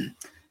 But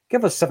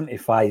give us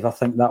 75. I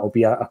think that will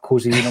be a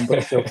cosy number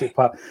at Celtic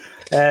Park.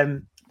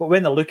 But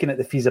when they're looking at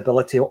the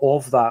feasibility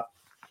of that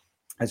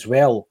as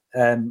well,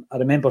 I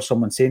remember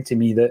someone saying to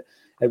me that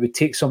it would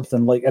take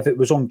something like, if it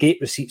was on gate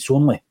receipts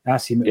only, I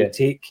assume it would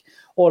take,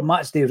 or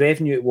match day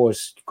revenue it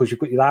was, because you've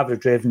got your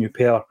average revenue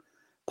per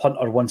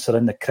punter once they're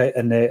in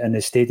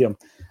the stadium.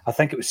 I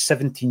think it was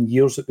 17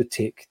 years it would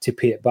take to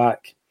pay it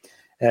back.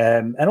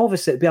 And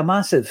obviously it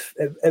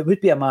would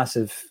be a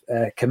massive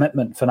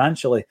commitment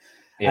financially.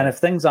 Yeah. And if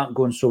things aren't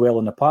going so well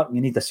in the park and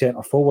you need a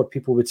centre forward,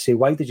 people would say,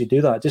 why did you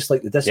do that? Just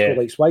like the disco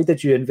lights, why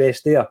did you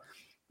invest there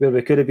where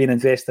we could have been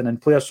investing in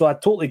players? So I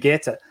totally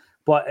get it.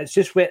 But it's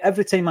just where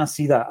every time I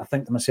see that, I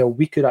think to myself,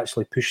 we could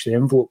actually push the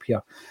envelope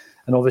here.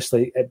 And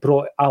obviously it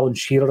brought Alan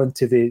Shearer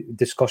into the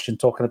discussion,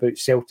 talking about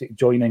Celtic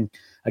joining,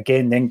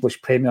 again, the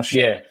English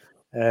Premiership.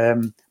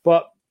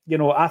 But,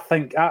 I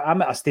think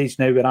I'm at a stage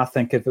now where I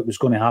think if it was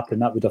going to happen,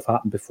 that would have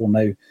happened before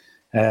now.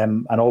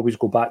 And I always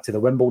go back to the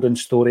Wimbledon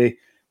story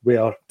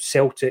where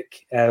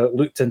Celtic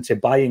looked into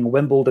buying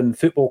Wimbledon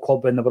Football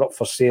Club when they were up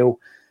for sale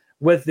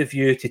with the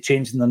view to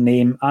changing their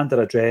name and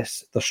their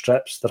address, their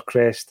strips, their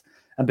crest,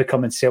 and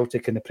becoming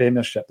Celtic in the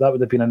Premiership. That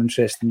would have been an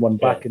interesting one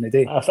back in the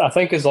day. I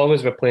think as long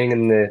as we're playing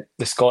in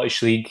the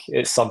Scottish League,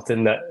 it's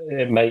something that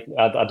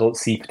I don't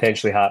see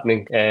potentially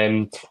happening.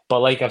 But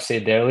like I've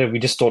said earlier, we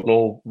just don't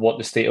know what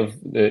the state of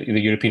the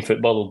European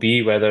football will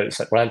be, whether it's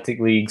Atlantic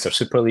leagues or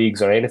Super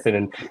Leagues or anything,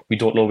 and we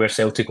don't know where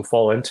Celtic will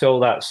fall into all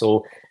that.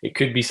 So it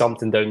could be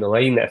something down the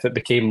line that if it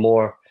became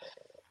more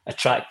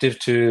attractive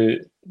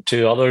to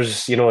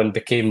others, and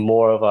became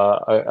more of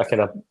a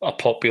kind of a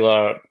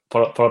popular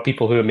for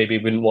people who maybe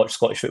wouldn't watch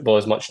Scottish football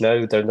as much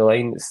now down the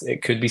line,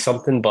 it could be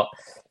something. But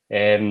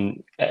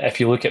if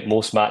you look at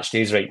most match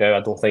days right now, I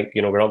don't think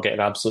we're not getting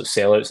absolute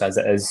sellouts as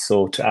it is.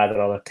 So to add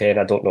another 10,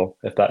 I don't know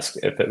if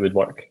it would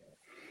work.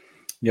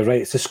 You're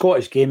right. It's a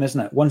Scottish game,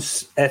 isn't it?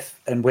 Once, if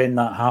and when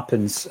that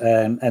happens,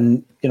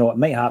 and it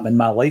might happen in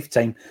my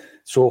lifetime.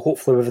 So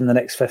hopefully within the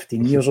next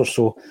 15 years or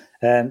so.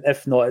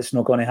 If not, it's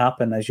not going to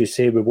happen. As you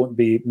say, we won't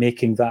be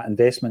making that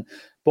investment.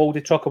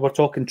 Baldy Trucker, we're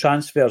talking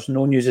transfers.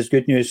 No news is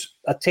good news.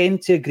 I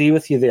tend to agree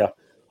with you there.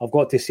 I've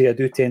got to say, I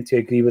do tend to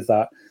agree with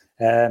that.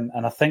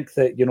 And I think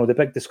that, the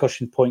big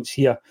discussion points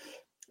here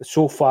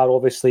so far,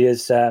 obviously,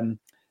 is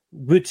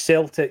would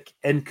Celtic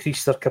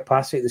increase their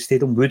capacity at the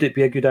stadium? Would it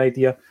be a good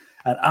idea?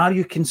 And are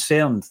you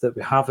concerned that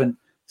we haven't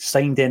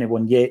signed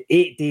anyone yet?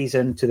 8 days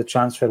into the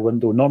transfer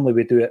window. Normally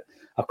we do it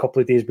a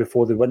couple of days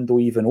before the window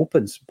even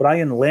opens.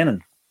 Brian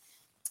Lennon,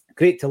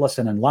 great to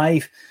listen in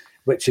live,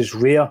 which is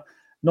rare.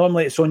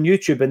 Normally it's on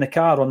YouTube in the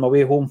car on my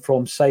way home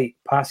from site.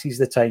 Passes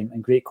the time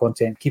and great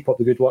content. Keep up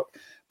the good work.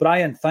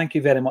 Brian, thank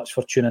you very much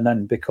for tuning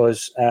in,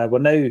 because we're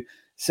now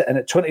sitting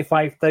at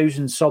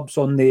 25,000 subs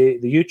on the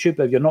YouTube.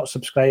 If you're not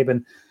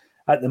subscribing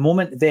at the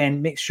moment,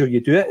 then make sure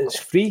you do it. It's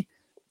free.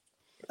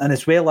 And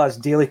as well as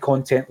daily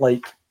content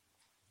like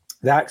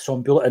the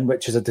Acsom Bulletin,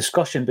 which is a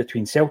discussion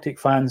between Celtic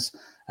fans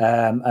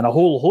and a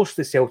whole host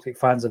of Celtic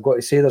fans. I've got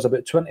to say there's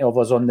about 20 of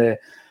us on the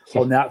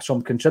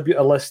Acsom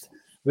contributor list.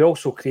 We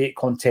also create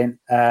content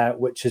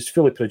which is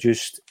fully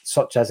produced,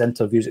 such as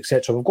interviews,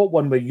 etc. We've got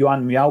one with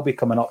Johan Mialbi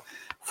coming up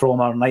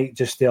from our night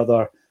just the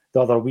other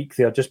the other week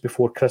there, just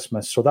before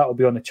Christmas. So that'll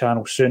be on the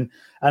channel soon.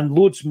 And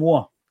loads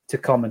more to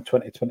come in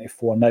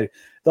 2024. Now,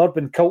 the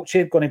Urban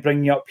Culture, going to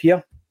bring you up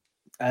here.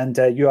 And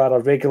you are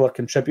a regular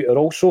contributor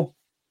also.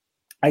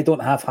 I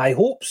don't have high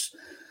hopes.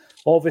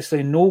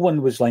 Obviously, no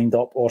one was lined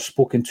up or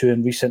spoken to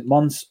in recent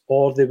months,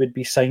 or they would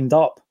be signed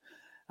up.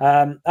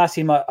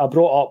 Asim, I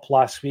brought up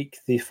last week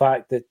the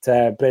fact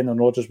that Brendan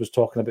Rodgers was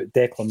talking about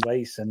Declan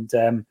Rice.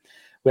 And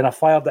when I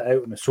fired it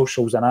out on the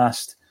socials and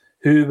asked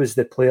who was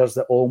the players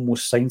that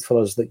almost signed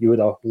for us that you would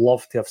have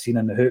loved to have seen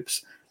in the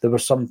hoops, there were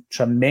some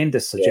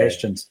tremendous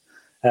suggestions.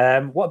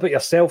 What about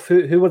yourself?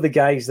 Who were the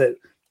guys that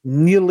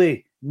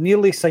nearly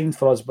signed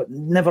for us but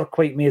never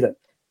quite made it?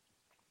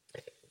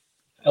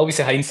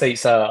 Obviously,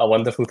 hindsight's a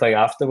wonderful thing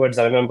afterwards.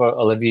 I remember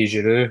Olivier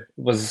Giroud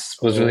was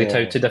really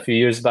touted a few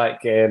years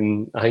back.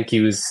 I think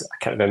he was, I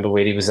can't remember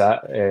where he was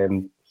at,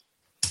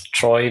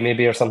 Troy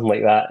maybe or something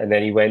like that. And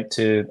then he went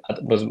to,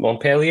 was it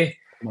Montpellier?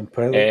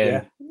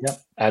 Montpellier, yeah.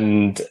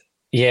 And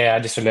yeah,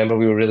 I just remember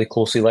we were really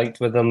closely linked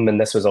with him. And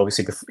this was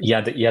obviously, he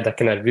had a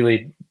kind of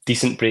really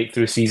decent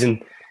breakthrough season.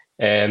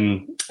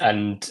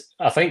 And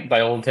I think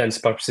by all intents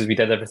and purposes, we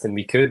did everything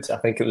we could. I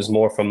think it was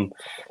more from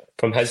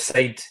his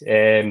side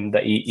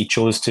that he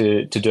chose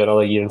to do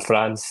another year in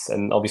France,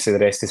 and obviously the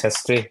rest is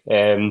history.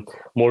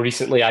 More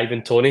recently,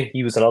 Ivan Toney,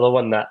 he was another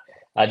one that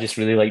I just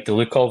really liked the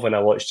look of when I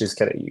watched his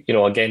kind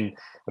of, again,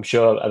 I'm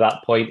sure at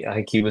that point, I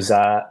think he was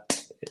at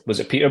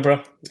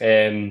Peterborough.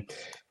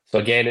 So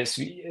again, it's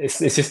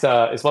just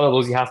it's one of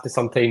those you have to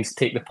sometimes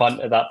take the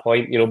punt at that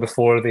point,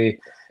 before they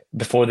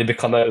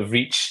become out of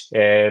reach.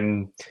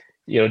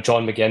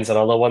 John McGinn's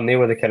another one. They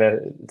were the kind of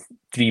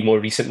three more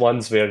recent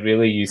ones where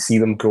really you see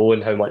them grow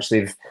and how much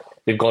they've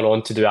gone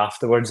on to do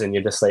afterwards, and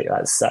you're just like,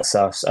 so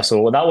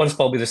that one's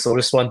probably the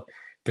sorest one,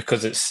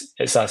 because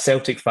it's a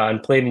Celtic fan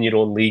playing in your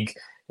own league.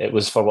 It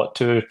was for what,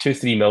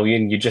 2-3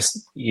 million. You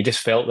just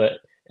felt that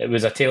it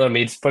was a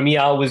tailor-made. For me,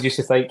 I always used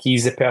to think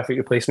he's the perfect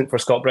replacement for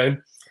Scott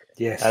Brown.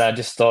 Yes, and I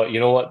just thought, you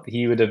know what,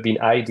 he would have been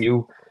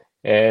ideal.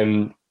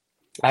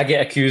 I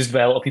get accused by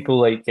a lot of people,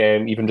 like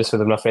even just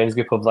within my friends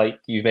group, of, like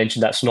you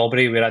mentioned, that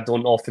snobbery where I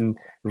don't often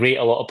rate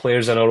a lot of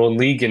players in our own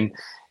league, and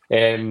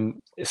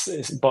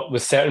but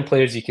with certain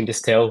players you can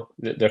just tell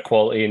their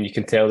quality, and you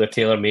can tell they're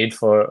tailor-made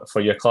for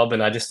your club.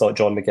 And I just thought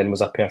John McGinn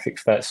was a perfect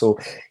fit. So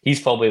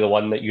he's probably the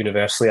one that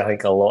universally I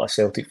think a lot of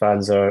Celtic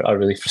fans are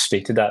really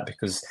frustrated at,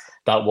 because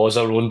that was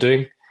our own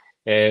doing.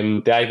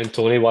 The Ivan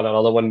Toney one,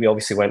 another one, we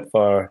obviously went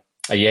for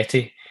a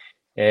Yeti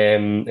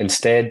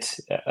instead,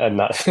 and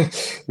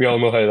that we all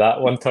know how that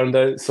one turned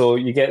out. So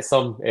you get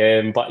some,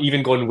 but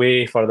even going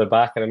way further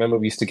back, and I remember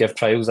we used to give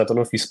trials. I don't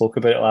know if you spoke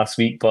about it last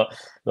week, but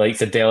like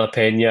the De La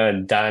Pena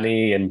and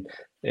Danny and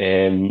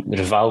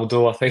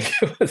Rivaldo, I think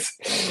it was,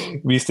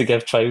 we used to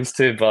give trials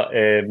to, but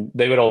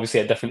they were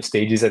obviously at different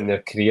stages in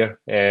their career.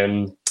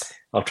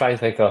 I'll try and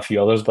think of a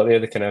few others, but they're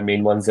the kind of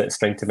main ones that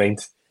spring to mind.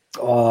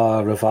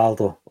 Oh,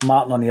 Rivaldo.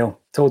 Martin O'Neill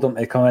told him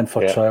to come in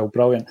for trial.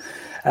 Brilliant.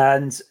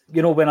 And,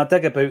 when I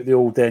dig about the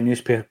old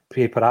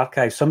newspaper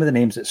archives, some of the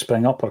names that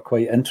spring up are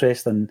quite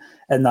interesting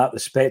in that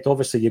respect.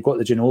 Obviously, you've got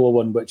the Ginola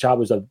one, which I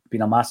was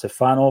been a massive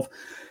fan of.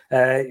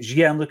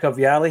 Gianluca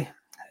Vialli,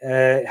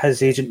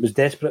 his agent was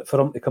desperate for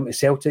him to come to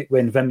Celtic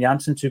when Wim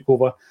Janssen took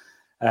over.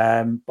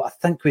 But I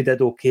think we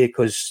did okay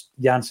because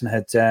Janssen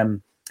had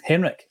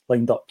Henrik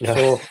lined up.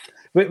 So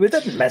we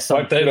didn't miss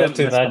him. Not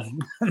too bad.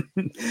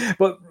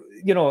 But,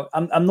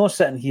 I'm not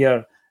sitting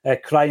here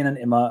crying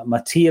into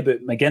my tea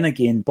about McGinn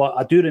again, but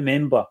I do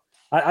remember,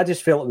 I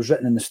just felt it was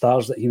written in the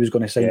stars that he was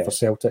going to sign for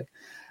Celtic.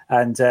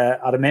 And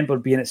I remember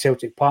being at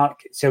Celtic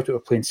Park. Celtic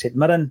were playing St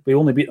Mirren. We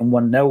only beat them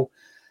 1-0.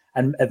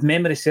 And if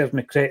memory serves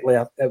me correctly,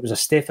 it was a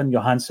Stefan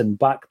Johansson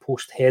back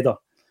post header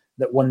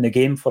that won the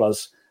game for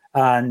us.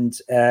 And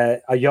a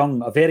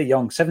very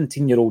young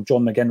 17-year-old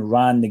John McGinn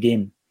ran the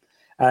game.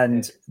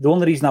 And the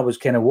only reason I was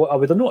I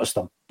would have noticed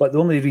him, but the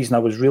only reason I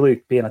was really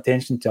paying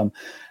attention to him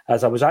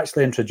is I was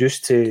actually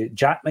introduced to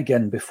Jack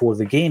McGinn before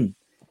the game,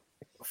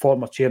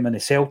 former chairman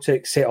of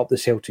Celtic, set up the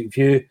Celtic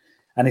View,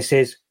 and he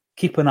says,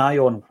 keep an eye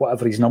on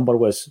whatever his number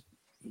was.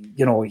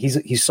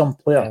 He's some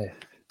player. Yeah.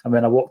 And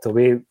when I walked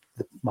away,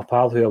 my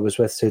pal who I was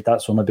with said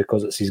that's only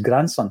because it's his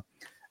grandson.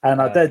 And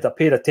I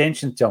paid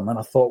attention to him, and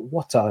I thought,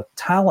 what a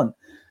talent.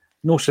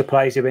 No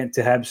surprise he went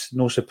to Hibs.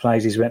 No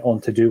surprise he's went on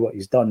to do what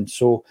he's done.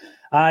 So,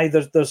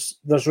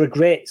 there's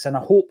regrets, and I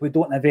hope we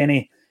don't have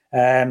any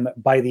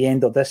by the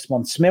end of this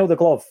month. Smell the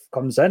Glove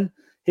comes in.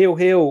 Hail,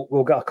 hail,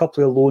 we'll get a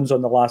couple of loans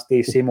on the last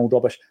day, same old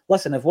rubbish.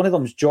 Listen, if one of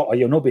them's Jota,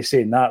 you'll not be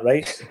saying that,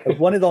 right? If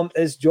one of them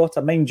is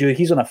Jota, mind you,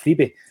 he's on a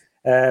freebie.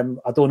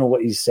 I don't know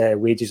what his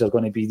wages are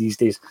going to be these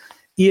days.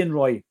 Ian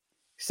Roy,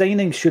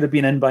 signings should have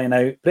been in by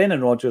now.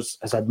 Brendan Rodgers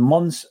has had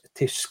months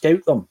to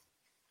scout them.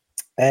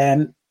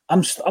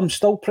 I'm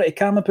still pretty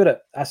calm about it.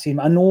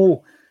 I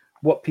know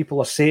what people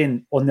are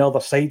saying on the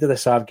other side of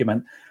this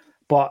argument,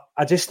 but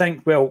I just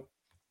think, well,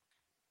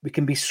 we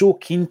can be so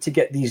keen to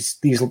get these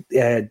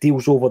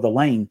deals over the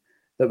line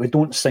that we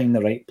don't sign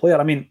the right player.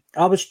 I mean,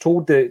 I was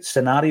told the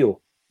scenario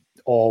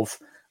of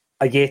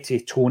a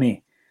Yeti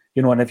Toney,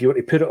 and if you were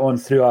to put it on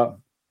through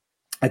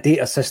a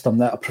data system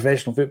that a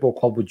professional football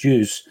club would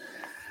use,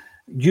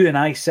 you and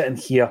I sitting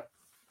here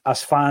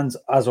as fans,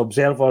 as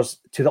observers,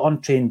 to the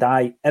untrained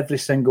eye, every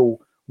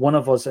single one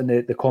of us in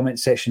the comment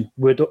section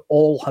would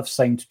all have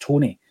signed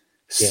Tony.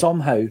 Yeah.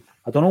 Somehow,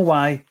 I don't know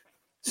why,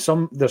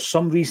 there's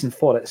some reason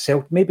for it.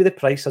 Maybe the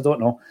price, I don't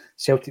know.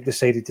 Celtic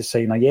decided to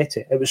sign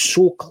Ayeti. It was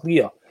so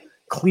clear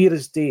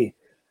as day.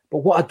 But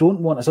what I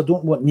don't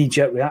want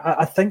knee-jerk.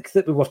 I think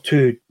that we were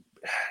too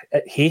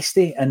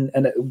hasty, and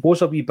it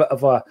was a wee bit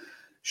of a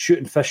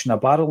shooting fish in a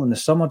barrel in the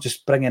summer,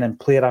 just bringing in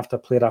player after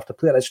player after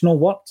player. It's no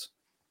worked.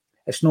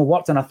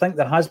 And I think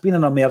there has been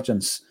an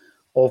emergence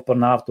of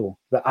Bernardo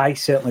that I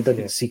certainly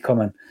didn't see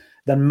coming.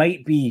 There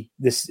might be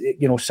this,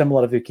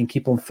 similar if we can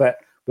keep him fit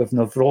with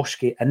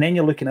Nawrocki. And then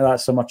you're looking at that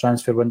summer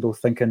transfer window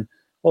thinking,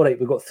 all right,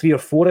 we've got 3 or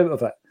 4 out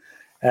of it.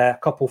 A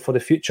couple for the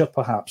future,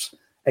 perhaps.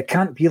 It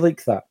can't be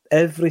like that.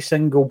 Every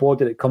single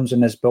body that comes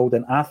in this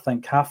building, I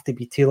think, have to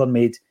be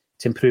tailor-made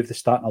to improve the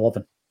starting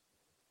 11.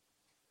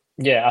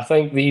 Yeah, I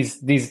think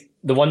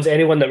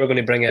anyone that we're going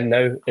to bring in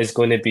now is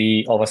going to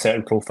be of a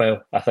certain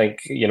profile. I think,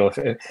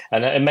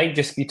 and it might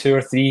just be 2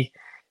 or 3,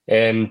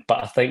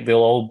 but I think they'll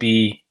all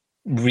be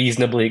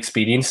reasonably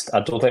experienced. I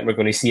don't think we're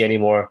going to see any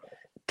more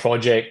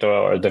project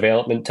or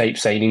development type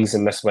signings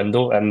in this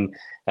window, and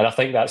I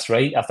think that's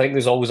right. I think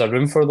there's always a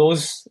room for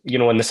those.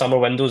 In the summer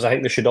windows, I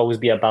think there should always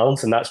be a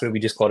balance, and that's where we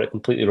just got it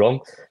completely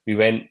wrong. We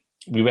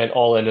went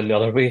all in the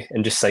other way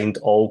and just signed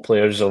all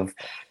players of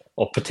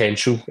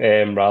potential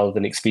rather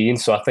than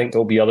experience. So I think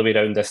it'll be the other way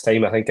around this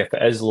time. I think if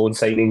it is loan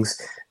signings,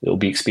 it'll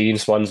be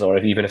experienced ones, or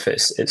even if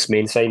it's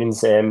main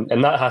signings,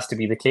 and that has to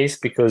be the case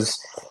because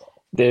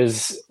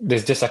there's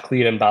just a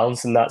clear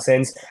imbalance in that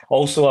sense.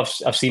 Also,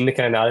 I've seen the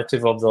kind of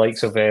narrative of the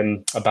likes of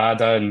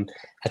Abada and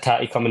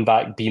Hatate coming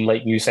back being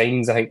like new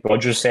signings. I think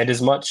Rodgers said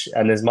as much,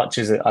 and as much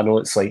as I know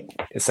it's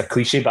a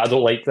cliche, but I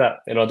don't like that.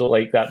 I don't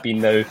like that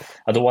being now.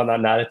 I don't want that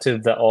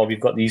narrative that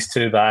we've got these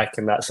 2 back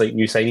and that's like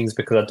new signings,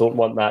 because I don't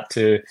want that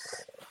to,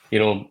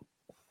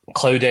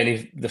 cloud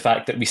the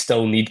fact that we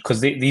still need, because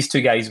these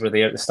 2 guys were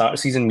there at the start of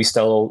the season. We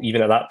still,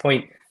 even at that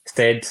point,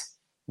 said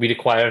we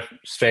require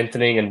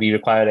strengthening and we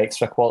require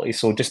extra quality.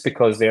 So just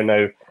because they're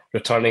now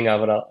returning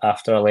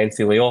after a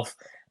lengthy layoff,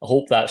 I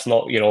hope that's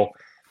not,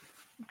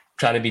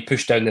 trying to be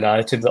pushed down the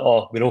narrative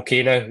that, we're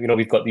okay now.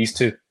 We've got these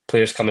 2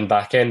 players coming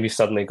back in. We've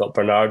suddenly got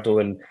Bernardo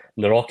and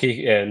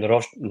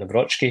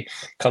Nawrocki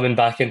coming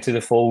back into the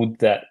fold,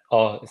 that,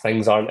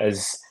 things aren't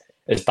as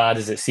bad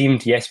as it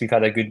seemed. Yes, we've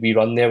had a good wee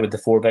run there with the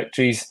 4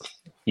 victories.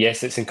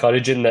 Yes, it's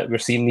encouraging that we're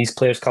seeing these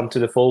players come to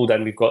the fold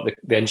and we've got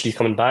the injuries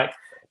coming back.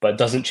 But it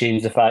doesn't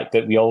change the fact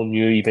that we all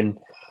knew even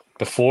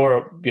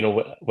before,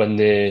 when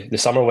the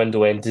summer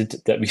window ended,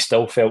 that we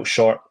still felt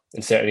short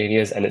in certain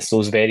areas, and it's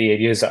those very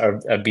areas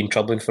that have been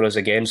troubling for us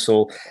again.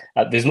 So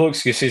there's no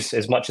excuses,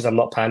 as much as I'm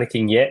not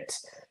panicking yet.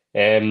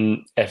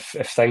 If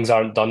things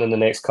aren't done in the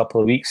next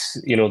couple of weeks,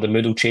 the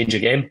mood will change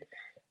again.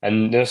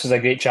 And this is a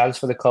great chance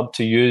for the club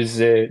to use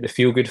the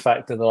feel-good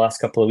factor the last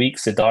couple of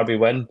weeks, the Derby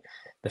win,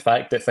 the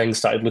fact that things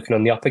started looking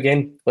on the up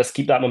again. Let's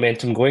keep that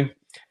momentum going.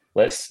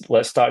 Let's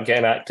start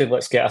getting active.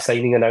 Let's get a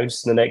signing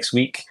announced in the next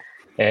week.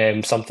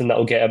 Something that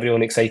will get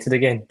everyone excited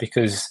again,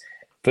 because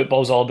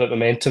football's all about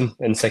momentum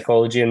and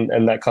psychology,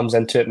 and that comes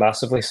into it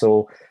massively.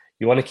 So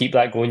you want to keep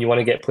that going. You want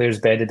to get players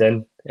bedded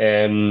in,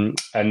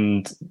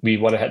 and we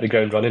want to hit the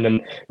ground running. And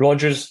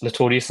Rodgers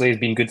notoriously has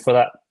been good for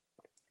that.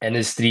 In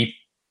his 3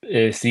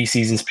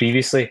 seasons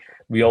previously,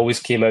 we always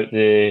came out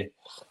the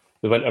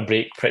winter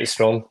break pretty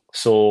strong.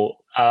 So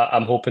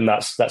I'm hoping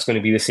that's going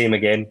to be the same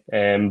again.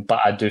 But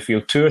I do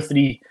feel 2 or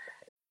 3.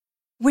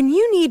 When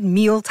you need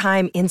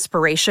mealtime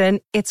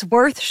inspiration, it's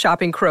worth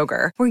shopping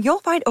Kroger, where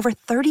you'll find over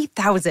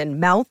 30,000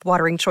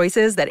 mouth-watering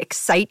choices that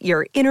excite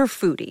your inner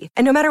foodie.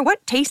 And no matter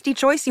what tasty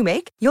choice you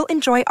make, you'll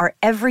enjoy our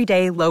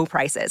everyday low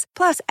prices,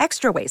 plus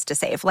extra ways to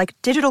save, like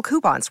digital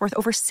coupons worth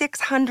over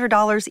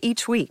 $600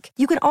 each week.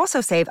 You can also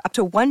save up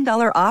to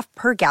 $1 off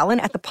per gallon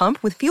at the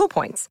pump with fuel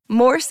points.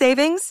 More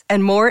savings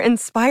and more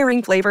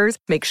inspiring flavors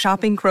make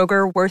shopping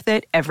Kroger worth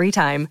it every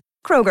time.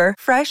 Kroger,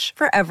 fresh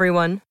for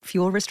everyone.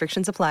 Fuel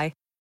restrictions apply.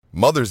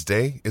 Mother's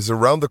Day is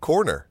around the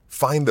corner.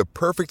 Find the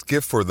perfect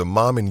gift for the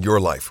mom in your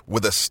life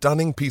with a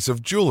stunning piece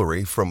of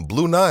jewelry from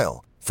Blue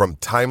Nile. From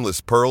timeless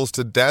pearls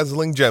to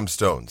dazzling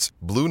gemstones,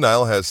 Blue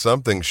Nile has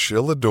something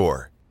she'll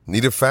adore.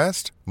 Need it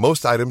fast?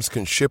 Most items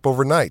can ship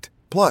overnight.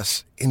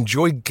 Plus,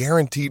 enjoy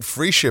guaranteed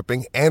free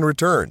shipping and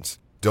returns.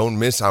 Don't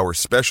miss our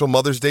special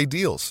Mother's Day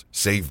deals.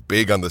 Save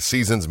big on the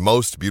season's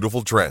most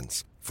beautiful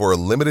trends. For a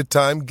limited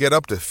time, get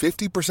up to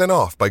 50%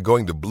 off by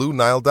going to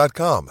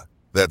BlueNile.com.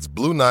 That's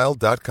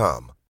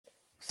BlueNile.com.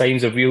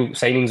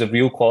 Signings of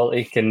real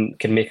quality can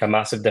make a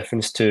massive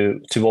difference to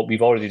what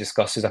we've already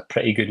discussed as a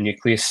pretty good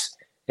nucleus.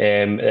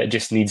 It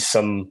just needs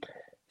some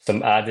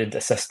added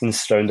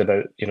assistance round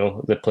about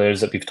the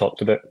players that we've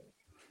talked about.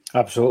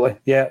 Absolutely,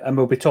 yeah, and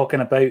we'll be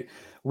talking about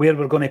where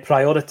we're going to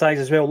prioritise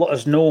as well. Let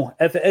us know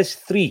if it is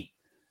 3.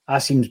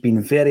 Acsim's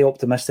been very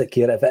optimistic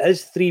here. If it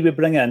is 3 we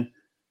bring in,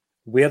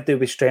 Where do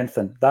we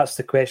strengthen? That's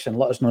the question.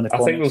 Let us know in the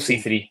comments. I think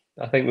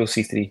we'll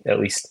see three at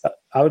least.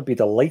 I would be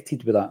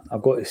delighted with that.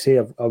 I've got to say,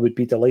 I would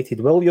be delighted.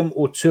 William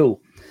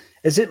O'Toole,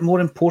 is it more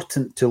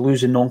important to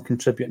lose the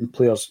non-contributing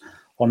players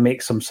or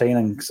make some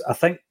signings? I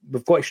think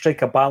we've got to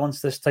strike a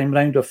balance this time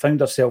round. We've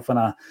found ourselves in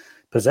a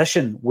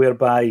position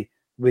whereby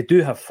we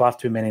do have far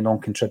too many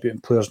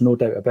non-contributing players, no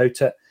doubt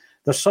about it.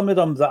 There's some of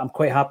them that I'm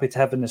quite happy to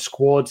have in the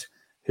squad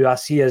who I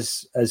see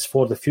as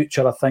for the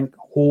future. I think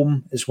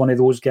Home is one of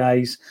those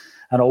guys,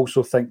 and I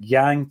also think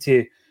Yang,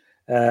 to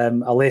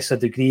a lesser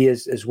degree,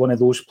 is one of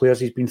those players.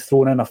 He's been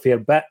thrown in a fair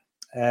bit,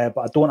 but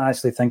I don't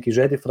actually think he's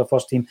ready for the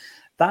first team.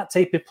 That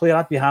type of player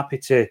I'd be happy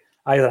to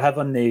either have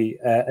in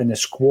the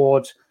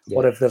squad,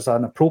 or if there's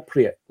an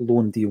appropriate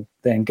loan deal,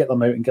 then get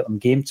them out and get them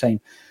game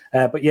time.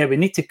 But yeah, we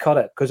need to cut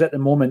it, because at the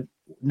moment,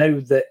 now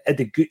that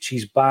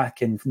Ideguchi's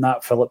back and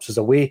Nat Phillips is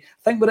away,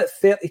 I think we're at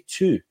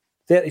 32.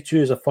 32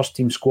 is a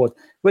first-team squad,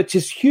 which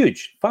is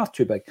huge, far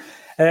too big.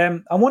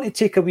 I want to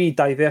take a wee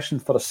diversion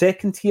for a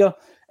second here.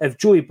 If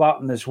Joey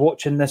Barton is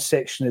watching this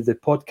section of the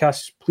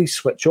podcast, please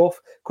switch off,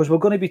 because we're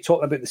going to be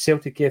talking about the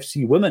Celtic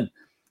FC women.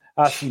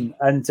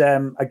 And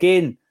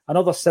again,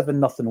 another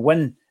 7-0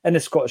 win in the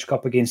Scottish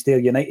Cup against Ayr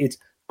United.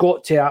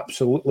 Got to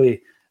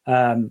absolutely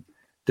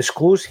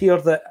disclose here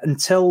that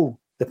until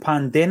the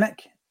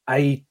pandemic,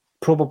 I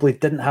probably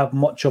didn't have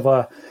much of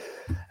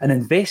an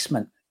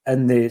investment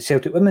in the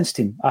Celtic women's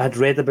team. I had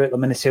read about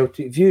them in the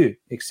Celtic View,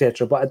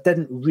 etc., but I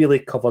didn't really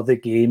cover the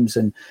games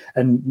and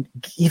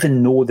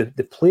even know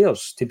the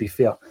players, to be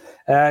fair.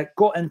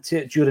 Got into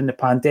it during the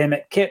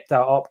pandemic, kept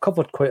that up,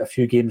 covered quite a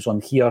few games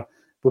on here.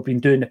 We've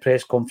been doing the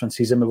press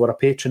conferences, and we were a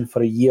patron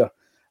for a year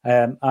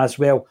as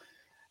well.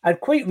 And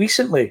quite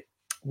recently,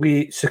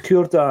 we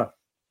secured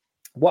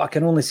what I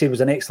can only say was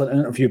an excellent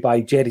interview by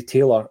Jerry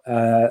Taylor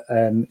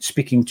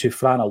speaking to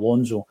Fran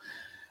Alonso.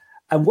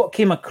 And what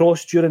came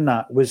across during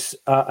that was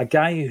a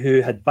guy who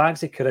had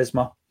bags of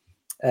charisma.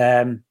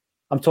 I'm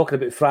talking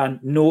about Fran.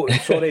 No,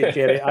 sorry,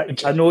 Jerry.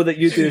 I know that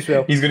you do as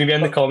well. He's going to be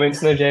in the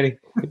comments now, Jerry.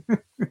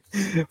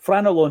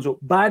 Fran Alonso,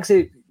 bags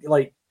of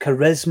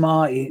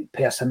charisma,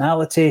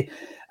 personality,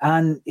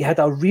 and he had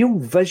a real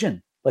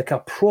vision, like a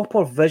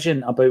proper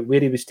vision about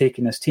where he was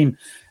taking his team.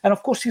 And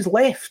of course, he's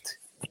left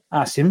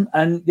Acsom,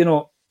 and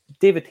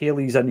David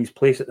Haley's in his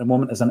place at the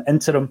moment as an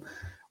interim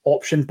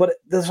option. But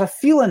there's a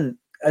feeling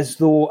as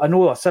though, I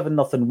know a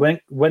 7-0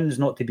 win's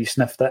not to be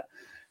sniffed at.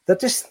 There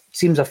just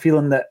seems a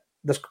feeling that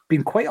there's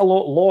been quite a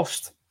lot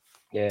lost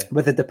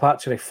with the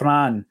departure of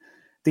Fran.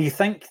 Do you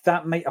think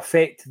that might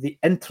affect the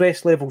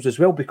interest levels as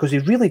well? Because he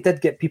really did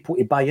get people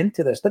to buy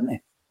into this, didn't he?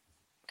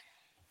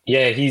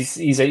 Yeah,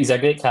 he's a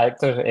great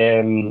character.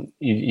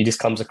 He just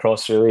comes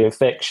across really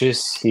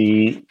infectious.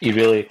 He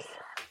really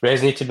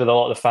resonated with a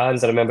lot of the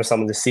fans. I remember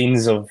some of the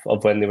scenes of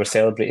when they were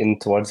celebrating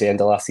towards the end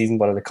of last season,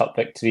 one of the cup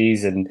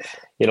victories, and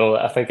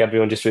I think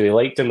everyone just really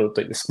liked him. It looked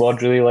like the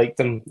squad really liked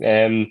him.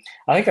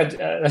 I think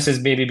this has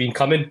maybe been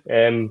coming.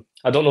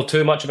 I don't know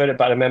too much about it,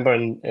 but I remember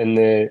in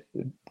the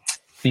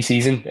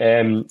pre-season,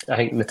 I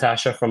think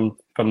Natasha from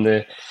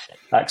the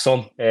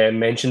Acsom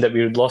mentioned that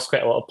we had lost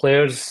quite a lot of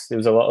players. There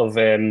was a lot of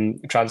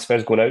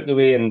transfers going out the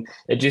way, and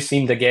it just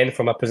seemed again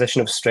from a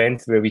position of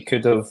strength where we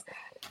could have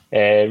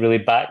really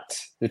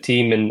backed the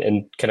team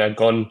and kind of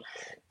gone,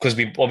 because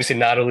we obviously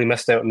narrowly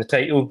missed out on the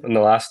title in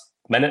the last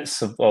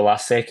minutes or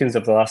last seconds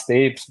of the last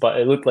day, but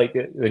it looked like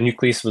the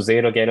nucleus was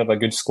there again of a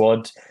good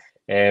squad,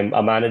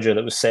 a manager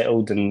that was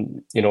settled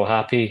and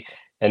happy,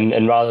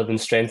 and rather than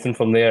strengthen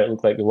from there, it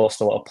looked like we lost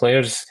a lot of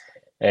players,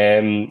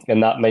 and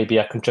that might be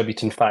a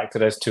contributing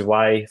factor as to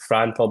why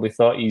Fran probably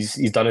thought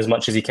he's done as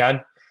much as he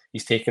can.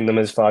 He's taken them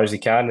as far as he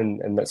can,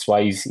 and that's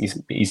why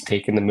he's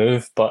taken the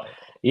move. But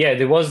yeah,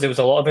 there was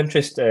a lot of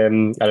interest.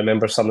 I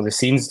remember some of the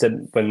scenes that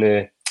when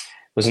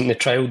the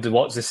trial,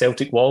 the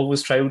Celtic wall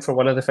was trialled for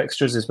one of the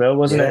fixtures as well,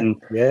 wasn't it?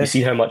 And you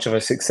see how much of a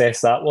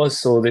success that was.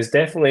 So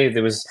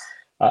there was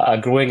a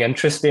growing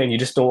interest there, and you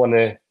just don't want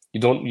to.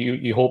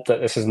 You hope that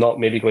this is not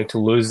maybe going to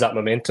lose that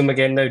momentum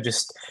again now,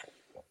 just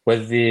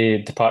with the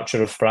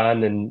departure of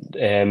Fran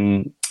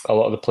and a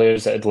lot of the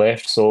players that had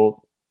left.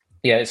 So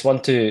yeah, it's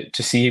one to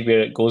see where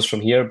it goes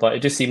from here. But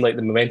it just seemed like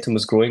the momentum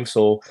was growing.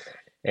 So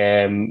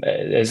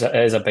it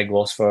is a big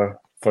loss for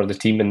the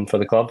team and for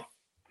the club.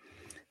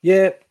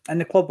 Yeah,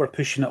 and the club were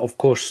pushing it, of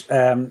course,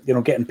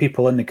 getting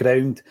people in the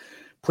ground,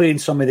 playing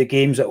some of the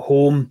games at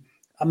home.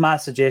 My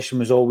suggestion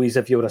was always,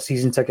 if you're a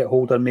season ticket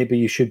holder, maybe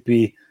you should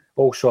be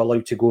also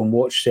allowed to go and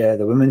watch the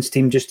women's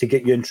team just to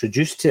get you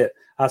introduced to it.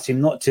 I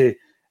seem not to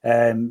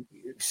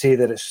say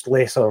that it's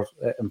lesser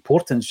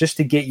importance, just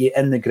to get you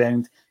in the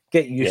ground,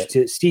 get used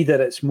to it, see that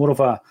it's more of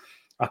a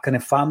kind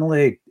of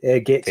family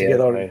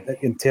get-together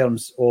in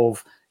terms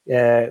of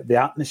the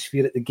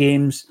atmosphere at the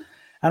games.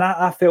 And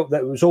I felt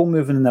that it was all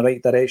moving in the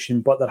right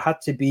direction, but there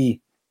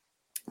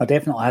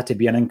definitely had to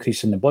be an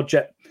increase in the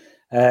budget.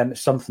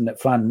 Something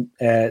that Fran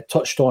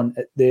touched on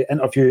at the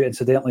interview,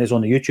 incidentally, is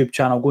on the YouTube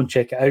channel. Go and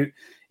check it out.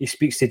 He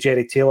speaks to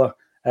Jerry Taylor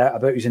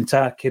about his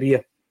entire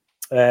career.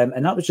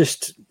 And that was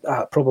just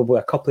probably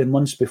a couple of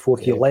months before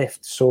he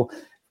left. So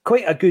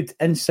quite a good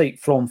insight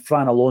from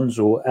Fran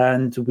Alonso,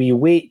 and we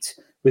wait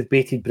with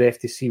bated breath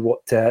to see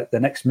what the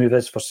next move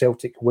is for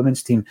Celtic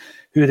women's team,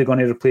 who they're going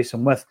to replace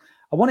him with.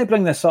 I want to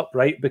bring this up,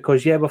 right,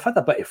 because, we've had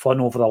a bit of fun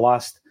over the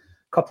last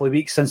couple of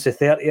weeks since the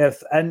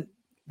 30th, and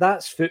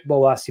that's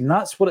football, Asim.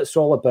 That's what it's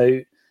all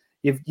about.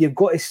 You've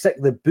got to stick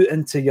the boot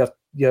into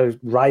your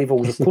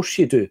rivals. Of course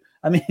you do.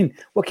 I mean,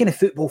 what kind of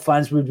football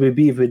fans would we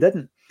be if we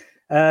didn't?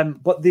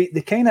 But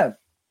the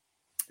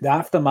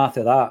aftermath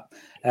of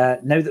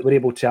that, now that we're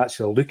able to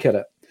actually look at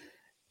it,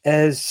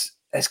 is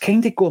it's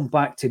kind of going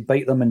back to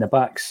bite them in the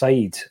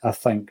backside, I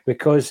think,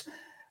 because,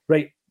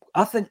 right,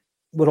 I think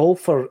we're all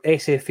for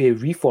SFA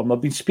reform.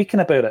 I've been speaking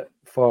about it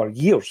for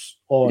years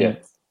on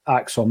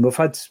Acsom. We've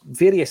had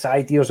various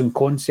ideas and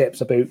concepts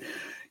about,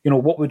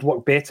 what would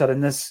work better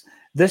in this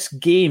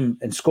game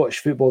in Scottish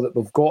football that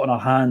we've got in our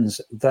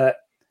hands that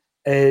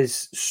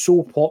is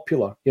so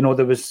popular.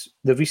 There was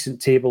the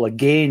recent table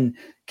again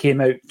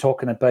came out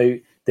talking about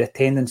the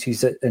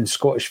attendances in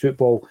Scottish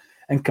football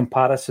in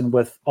comparison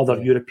with other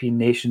European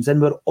nations,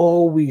 and we're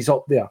always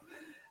up there.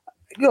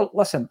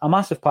 Listen, a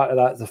massive part of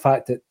that is the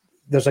fact that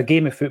there's a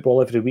game of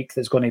football every week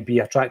that's going to be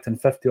attracting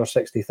 50 or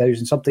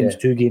 60,000, sometimes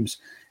 2 games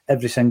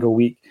every single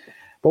week.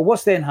 But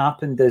what's then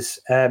happened is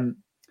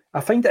I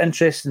find it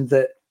interesting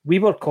that we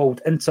were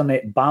called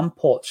internet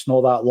bampots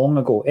not that long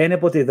ago.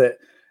 Anybody that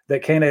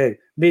kind of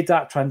made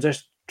that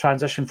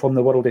transition from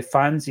the world of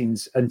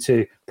fanzines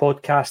into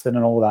podcasting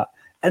and all that,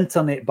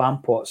 internet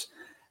bampots.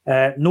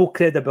 No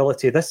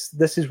credibility.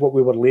 This is what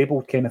we were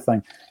labelled, kind of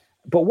thing.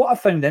 But what I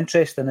found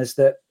interesting is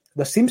that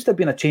there seems to have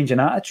been a change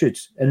in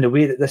attitudes in the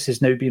way that this is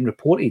now being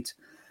reported.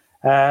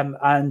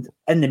 And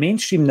in the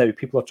mainstream now,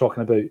 people are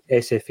talking about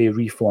SFA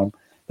reform,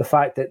 the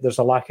fact that there's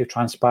a lack of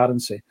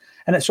transparency.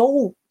 And it's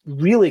all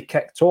really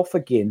kicked off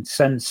again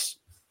since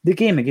the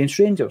game against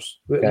Rangers,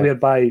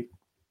 whereby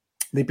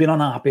they've been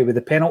unhappy with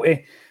the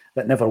penalty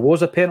that never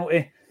was a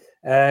penalty.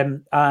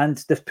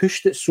 And they've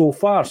pushed it so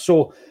far.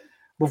 So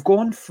we've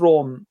gone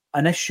from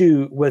an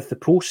issue with the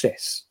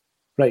process.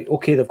 Right,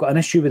 okay, they've got an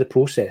issue with the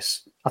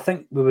process. I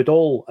think we would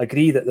all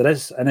agree that there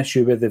is an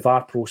issue with the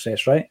VAR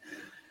process, right?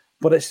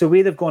 But it's the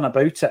way they've gone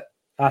about it,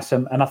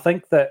 Asim. And I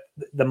think that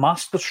the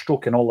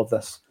masterstroke in all of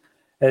this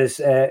is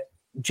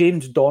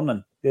James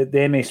Dornan, the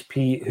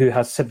MSP, who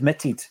has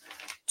submitted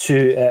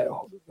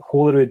to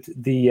Holyrood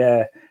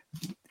the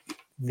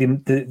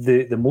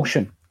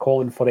motion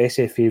calling for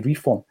SFA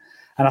reform.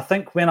 And I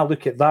think when I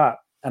look at that,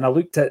 and I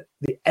looked at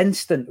the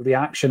instant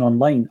reaction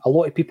online, a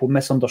lot of people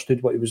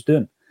misunderstood what he was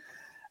doing.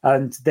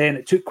 And then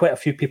it took quite a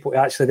few people to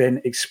actually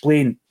then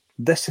explain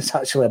this is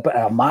actually a bit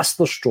of a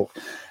masterstroke.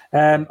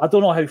 I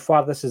don't know how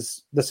far this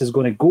is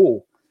going to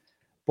go,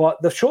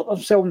 but they've shot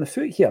themselves in the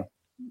foot here,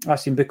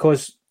 Asim,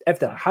 because if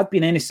there had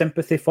been any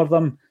sympathy for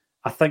them,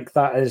 I think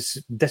that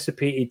is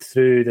dissipated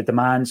through the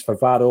demands for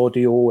VAR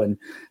audio and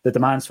the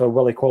demands for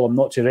Willie Collum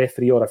not to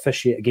referee or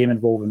officiate a game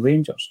involving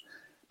Rangers.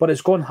 But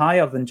it's gone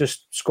higher than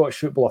just Scottish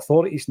football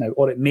authorities now,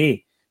 or it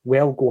may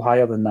well go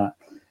higher than that.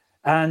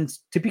 And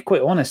to be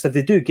quite honest, if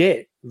they do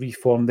get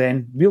reform,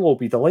 then we'll all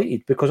be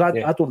delighted, because I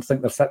don't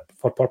think they're fit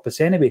for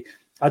purpose anyway.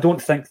 I don't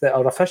think that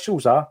our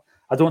officials are.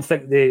 I don't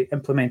think the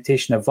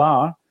implementation of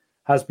VAR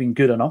has been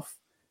good enough.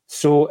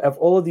 So if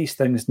all of these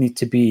things need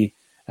to be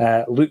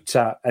looked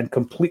at and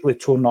completely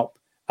torn up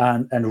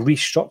and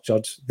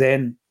restructured,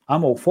 then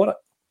I'm all for it.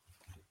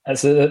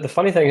 It's the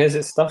funny thing is,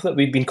 it's stuff that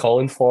we've been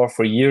calling for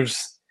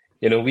years.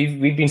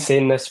 We've been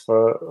saying this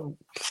for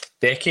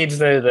decades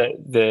now,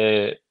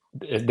 that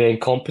the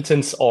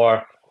incompetence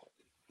or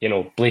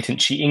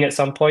blatant cheating at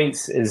some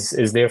points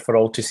is there for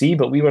all to see.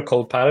 But we were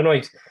called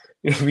paranoid.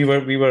 We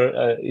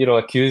were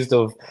accused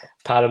of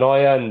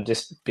paranoia and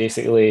just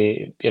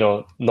basically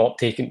not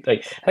taking.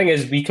 Like, the thing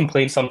is, we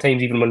complain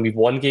sometimes even when we've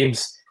won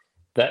games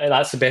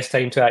that's the best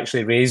time to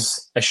actually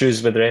raise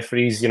issues with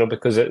referees,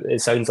 because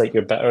it sounds like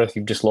you're bitter if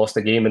you've just lost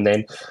a game.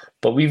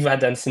 But we've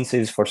had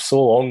instances for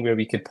so long where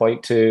we could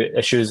point to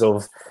issues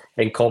of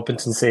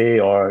incompetency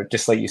or,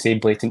 just like you say,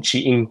 blatant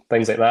cheating,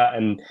 things like that.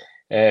 And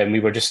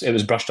it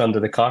was brushed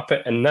under the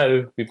carpet. And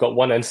now we've got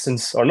one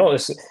instance, or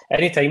not,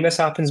 anytime this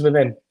happens with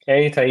them,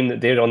 anytime that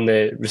they're on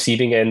the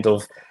receiving end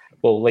of,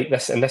 well, like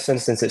this, in this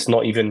instance, it's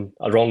not even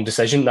a wrong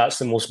decision. That's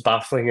the most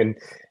baffling and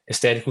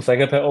hysterical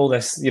thing about all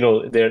this.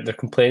 They're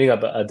complaining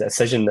about a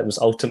decision that was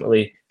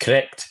ultimately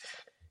correct,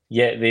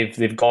 yet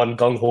they've gone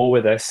gung-ho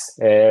with this.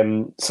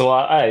 So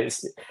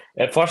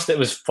at first it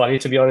was funny,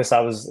 to be honest.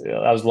 I was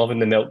loving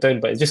the meltdown,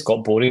 but it just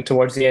got boring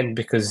towards the end,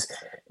 because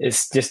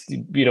it's just,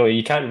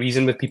 you can't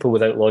reason with people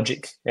without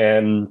logic.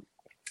 And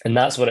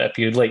that's what it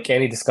appeared like.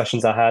 Any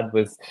discussions I had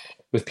with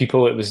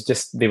people, it was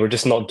just, they were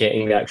just not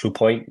getting the actual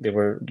point. They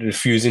were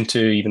refusing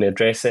to even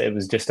address it. It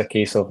was just a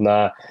case of,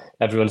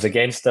 everyone's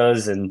against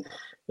us.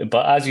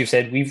 But as you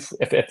said,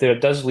 if there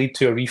does lead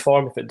to a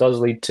reform, if it does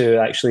lead to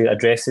actually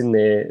addressing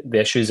the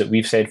issues that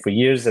we've said for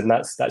years, then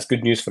that's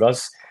good news for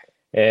us.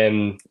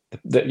 I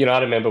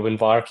remember when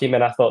VAR came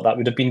in, I thought that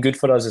would have been good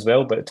for us as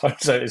well, but it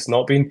turns out it's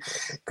not been,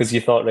 because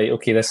you thought, right,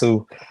 okay, this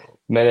will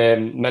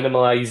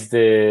minimalise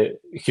the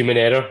human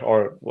error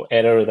or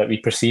error that we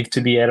perceive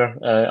to be error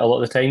a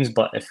lot of the times.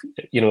 But if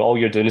all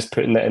you're doing is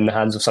putting it in the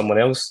hands of someone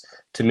else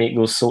to make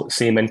those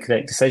same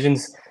incorrect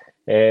decisions.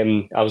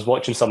 I was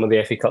watching some of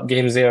the FA Cup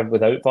games there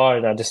without VAR,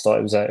 and I just thought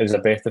it was a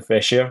breath of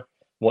fresh air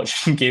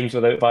watching games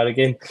without VAR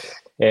again.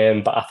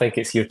 But I think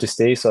it's here to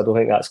stay, so I don't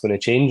think that's going to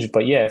change.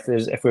 But yeah,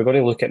 if we're going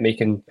to look at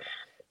making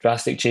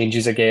drastic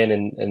changes again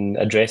and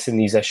addressing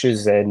these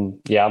issues, then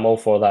yeah, I'm all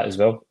for that as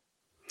well.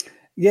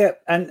 Yeah,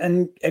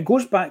 and it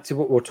goes back to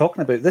what we're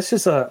talking about. This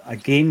is a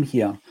game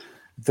here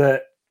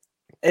that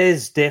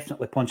is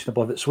definitely punching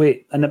above its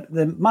weight. And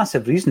the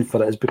massive reason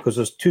for it is because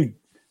there's two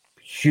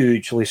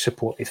hugely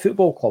supported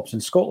football clubs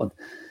in Scotland.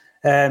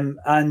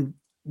 And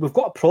we've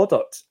got a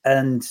product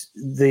and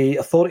the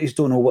authorities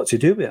don't know what to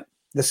do with it.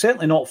 They're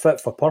certainly not fit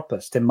for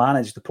purpose to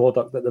manage the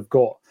product that they've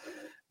got.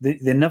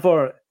 They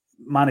never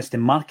managed to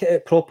market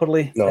it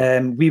properly.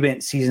 No. We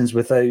went seasons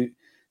without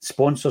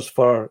sponsors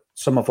for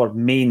some of our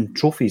main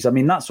trophies. I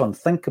mean, that's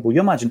unthinkable. You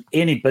imagine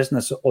any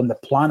business on the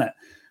planet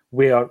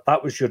where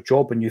that was your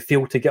job and you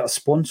failed to get a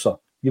sponsor,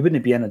 you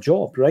wouldn't be in a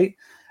job, right?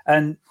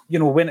 And,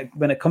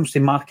 when it comes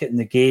to marketing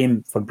the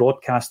game for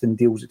broadcasting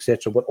deals,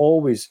 etc., we're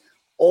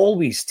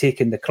always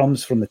taking the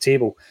crumbs from the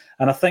table.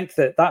 And I think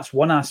that that's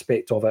one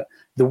aspect of it.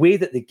 The way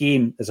that the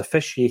game is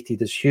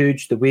officiated is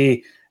huge. The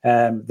way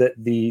that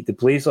the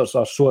Blazers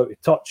are so out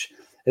of touch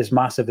is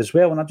massive as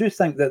well. And I do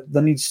think that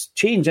there needs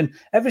change. And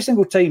every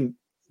single time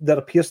there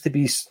appears to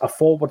be a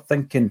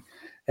forward-thinking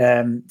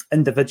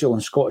individual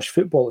in Scottish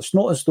football, it's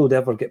not as though they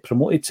ever get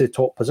promoted to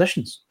top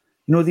positions.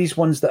 These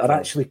ones that are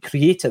actually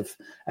creative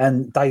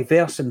and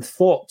diverse in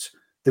thought,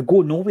 they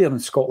go nowhere in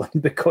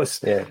Scotland because,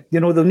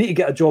 they'll need to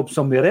get a job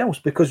somewhere else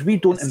because we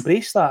don't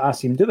embrace that,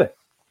 Acsom, do we?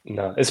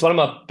 No, it's one of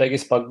my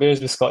biggest bugbears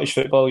with Scottish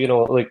football.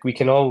 We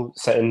can all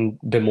sit and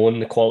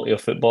bemoan the quality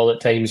of football at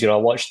times. I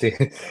watched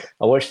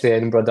the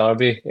Edinburgh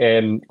Derby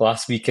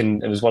last week,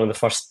 and it was one of the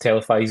first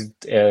televised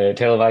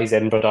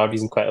Edinburgh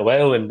Derbies in quite a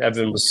while, and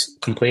everyone was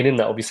complaining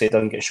that obviously it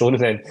doesn't get shown.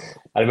 And then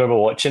I remember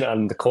watching it,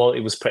 and the quality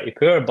was pretty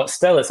poor, but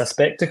still, it's a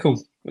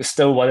spectacle. It's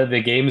still one of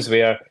the games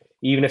where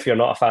even if you're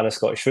not a fan of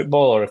Scottish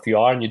football, or if you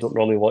are and you don't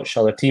normally watch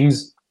other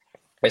teams,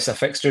 it's a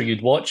fixture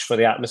you'd watch for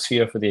the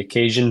atmosphere, for the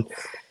occasion.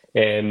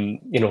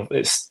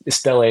 It's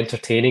still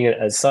entertaining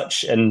as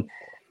such, and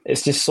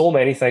it's just so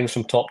many things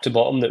from top to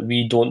bottom that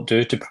we don't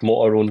do to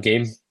promote our own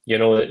game.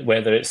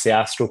 Whether it's the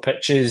Astro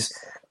pitches,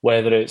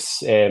 whether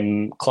it's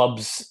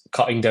clubs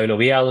cutting down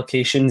away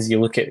allocations. You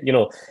look at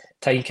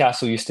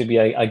Tynecastle used to be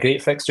a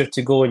great fixture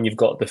to go, and you've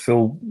got the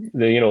full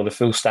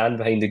stand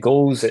behind the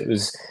goals. It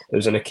was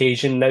an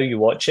occasion. Now you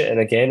watch it, and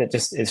again,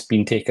 it's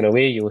been taken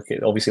away. You look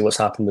at obviously what's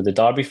happened with the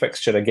Derby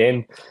fixture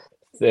again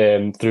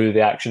through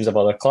the actions of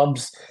other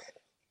clubs.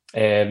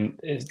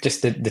 It's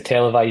just the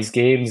televised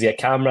games, the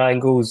camera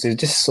angles. There's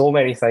just so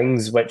many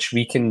things which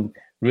we can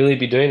really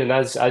be doing. And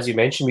as you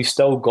mentioned, we've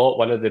still got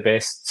one of the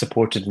best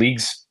supported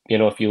leagues.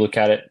 If you look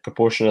at it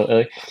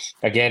proportionately,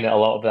 again, a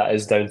lot of that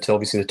is down to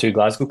obviously the two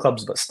Glasgow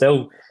clubs, but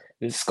still,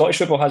 Scottish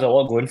football has a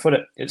lot going for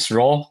it. It's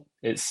raw.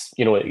 It's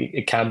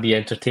it can be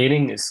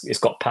entertaining. It's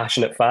got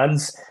passionate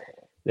fans.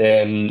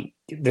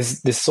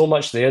 There's so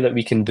much there that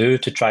we can do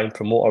to try and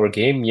promote our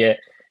game. Yet,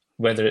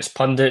 whether it's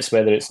pundits,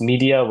 whether it's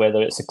media,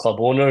 whether it's the club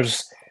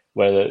owners,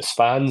 whether it's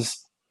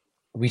fans,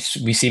 we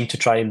seem to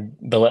try and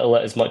belittle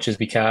it as much as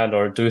we can,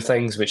 or do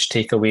things which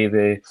take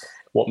away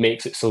what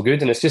makes it so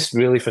good. And it's just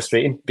really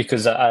frustrating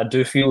because I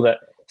do feel that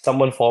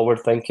someone forward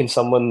thinking,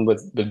 someone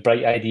with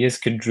bright ideas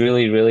could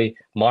really, really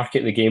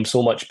market the game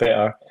so much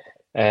better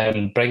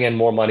and bring in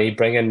more money,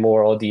 bring in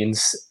more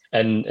audience,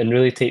 and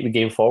really take the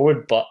game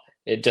forward. But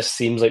it just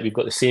seems like we've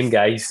got the same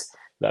guys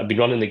that have been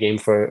running the game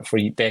for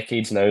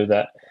decades now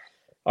that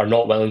are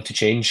not willing to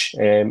change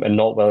and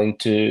not willing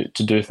to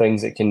do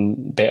things that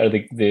can better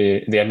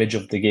the image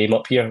of the game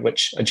up here,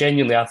 which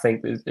genuinely I think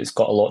it's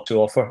got a lot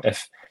to offer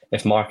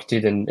if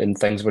marketed and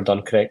things were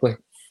done correctly.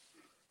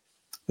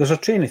 There's a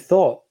train of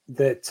thought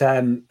that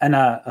in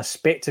a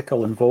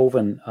spectacle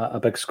involving a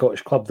big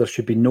Scottish club, there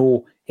should be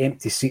no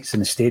empty seats in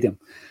the stadium.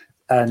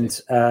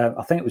 And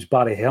I think it was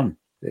Barry Hearn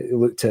who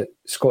looked at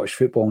Scottish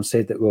football and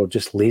said that we were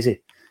just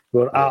lazy.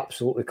 We were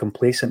absolutely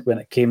complacent when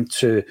it came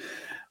to,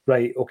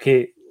 right,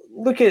 okay,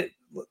 look at,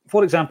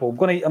 for example,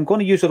 I'm going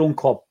to use our own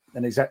club,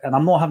 and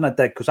I'm not having a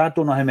dig because I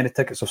don't know how many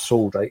tickets have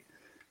sold, right?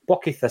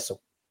 Bucky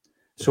Thistle.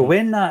 So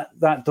when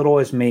that draw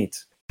is made.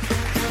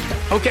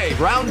 Okay,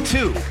 round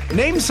two.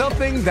 Name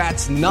something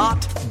that's not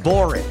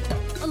boring.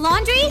 A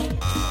laundry?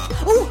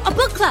 Ooh, a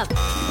book club.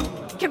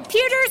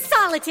 Computer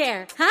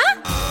solitaire,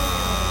 huh?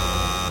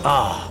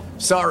 Ah,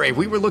 sorry,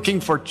 we were looking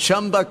for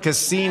Chumba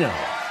Casino.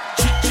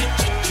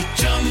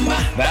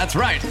 That's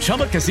right.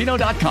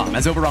 ChumbaCasino.com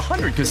has over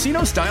 100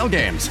 casino-style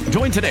games.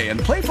 Join today and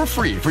play for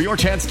free for your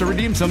chance to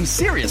redeem some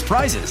serious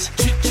prizes.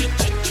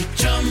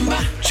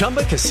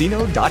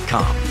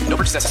 ChumbaCasino.com. No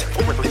purchase necessary.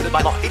 Void where prohibited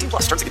by law. 18+.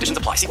 Terms and conditions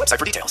apply. See website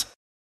for details.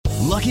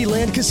 Lucky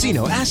Land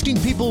Casino, asking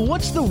people,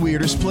 what's the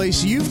weirdest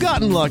place you've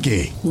gotten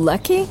lucky?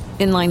 Lucky?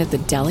 In line at the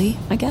deli,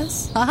 I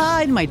guess?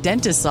 Aha, in my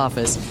dentist's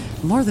office.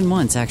 More than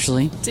once,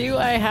 actually. Do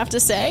I have to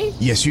say?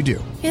 Yes, you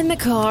do. In the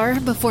car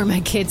before my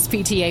kids'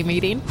 PTA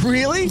meeting.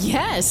 Really?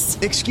 Yes.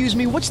 Excuse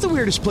me, what's the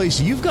weirdest place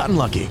you've gotten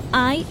lucky?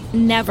 I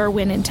never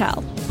win and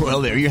tell.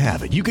 Well, there you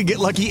have it. You can get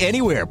lucky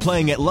anywhere,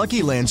 playing at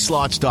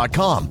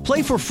LuckyLandSlots.com.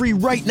 Play for free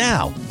right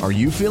now. Are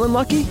you feeling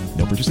lucky?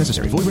 No purchase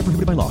necessary. Void where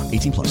prohibited by law.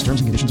 18 plus.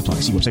 Terms and conditions apply.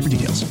 See website for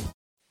details.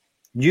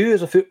 You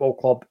as a football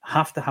club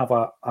have to have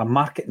a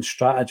marketing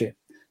strategy,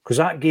 because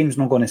that game's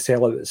not going to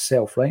sell out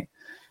itself, right?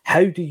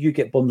 How do you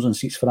get bums on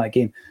seats for that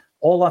game?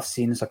 All I've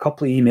seen is a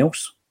couple of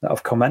emails that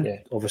have come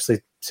in,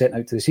 obviously sent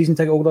out to the season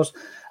ticket holders,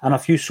 and a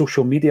few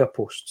social media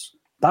posts.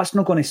 That's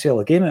not going to sell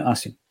a game out,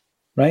 Acsom,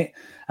 right?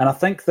 And I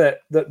think that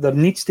there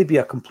needs to be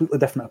a completely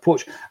different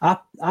approach.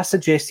 I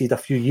suggested a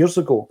few years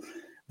ago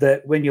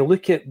that when you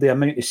look at the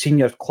amount of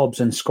senior clubs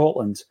in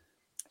Scotland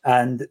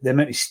and the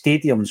amount of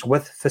stadiums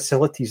with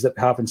facilities that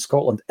we have in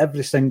Scotland,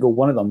 every single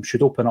one of them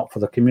should open up for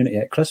the community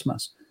at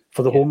Christmas,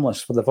 for the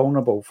homeless, for the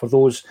vulnerable, for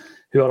those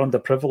who are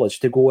underprivileged,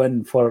 to go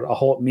in for a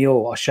hot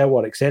meal, a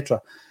shower, etc.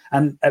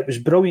 And it was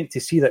brilliant to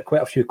see that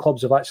quite a few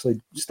clubs have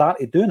actually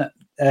started doing it.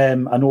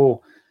 I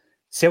know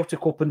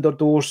Celtic opened their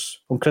doors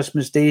on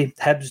Christmas Day,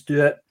 Hibs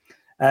do it.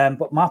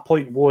 But my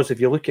point was,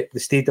 if you look at the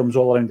stadiums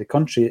all around the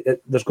country,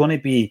 there's going to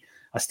be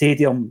a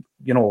stadium,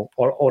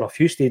 or a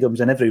few stadiums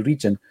in every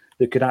region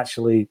that could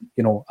actually,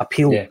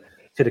 appeal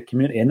to the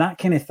community. And that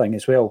kind of thing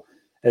as well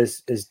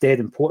is dead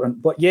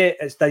important. But yeah,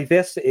 it's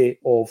diversity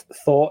of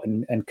thought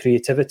and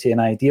creativity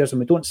and ideas, and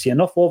we don't see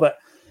enough of it.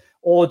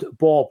 Odd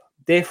Bob,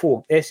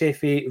 Defo,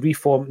 SFA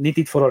reform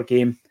needed for our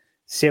game,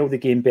 sell the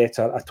game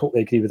better. I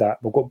totally agree with that.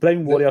 We've got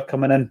Brown Warrior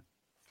coming in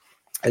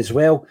as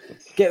well.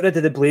 Get rid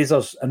of the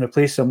Blazers and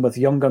replace them with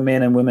younger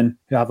men and women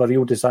who have a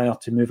real desire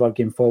to move our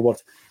game forward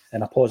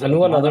in a positive I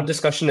know another manner.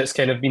 discussion that's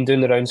kind of been doing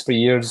the rounds for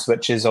years,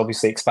 which is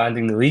obviously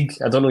expanding the league.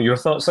 I don't know your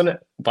thoughts on it,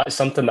 but it's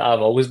something that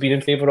I've always been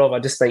in favour of. I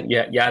just think,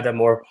 you add a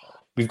more.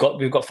 We've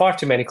got far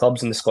too many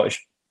clubs in the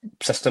Scottish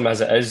system as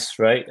it is,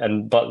 right?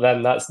 But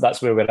then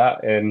that's where we're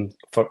at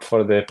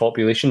for the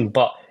population.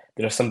 But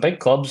there are some big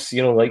clubs,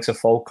 likes of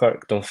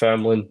Falkirk,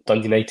 Dunfermline,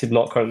 Dundee United,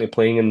 not currently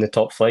playing in the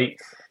top flight.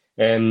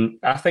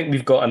 I think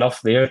we've got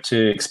enough there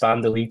to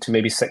expand the league to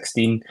maybe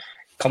 16.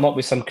 Come up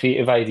with some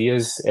creative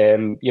ideas.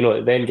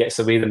 It then gets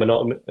away the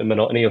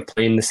monotony of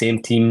playing the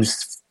same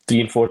teams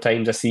 3 and 4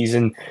 times a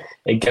season.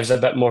 It gives a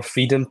bit more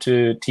freedom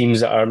to teams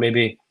that are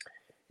maybe,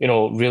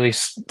 really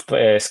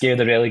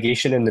scared of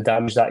relegation and the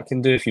damage that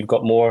can do. If you've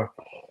got more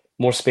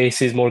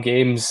spaces, more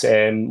games,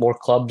 more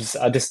clubs,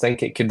 I just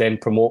think it could then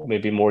promote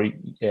maybe more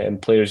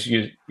players,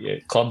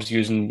 clubs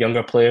using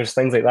younger players,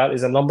 things like that.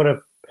 There's a number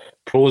of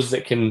pros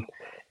that can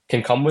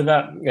come with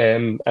that,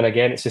 and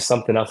again, it's just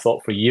something I've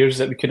thought for years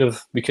that we could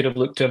have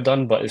looked to have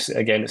done, but it's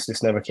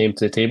just never came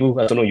to the table.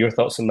 I don't know your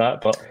thoughts on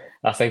that, but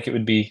I think it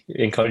would be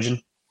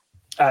encouraging.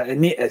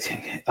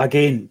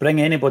 Again, bring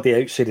anybody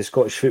outside of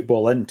Scottish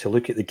football in to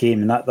look at the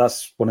game, and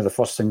that's one of the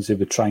first things they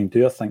would try and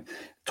do. I think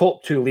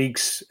top 2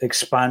 leagues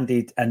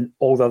expanded and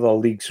all the other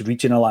leagues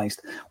regionalised.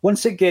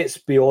 Once it gets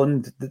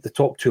beyond the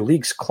top 2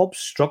 leagues, clubs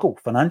struggle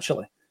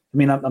financially. I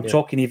mean, I'm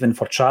talking even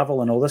for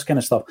travel and all this kind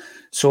of stuff.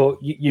 So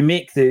you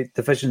make the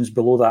divisions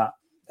below that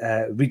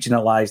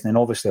regionalised, and then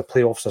obviously a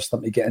playoff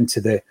system to get into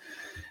the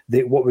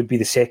what would be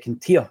the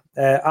second tier.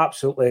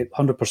 Absolutely,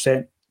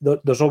 100%.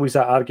 There's always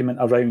that argument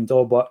around,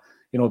 but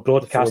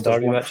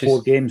broadcasters want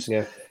 4 games.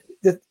 Yeah.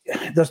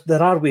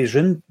 There are ways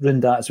around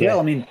that as well.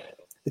 I mean,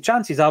 the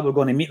chances are we're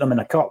going to meet them in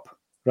a cup,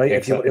 right? Yeah,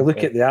 exactly. If you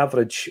look at the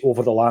average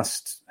over the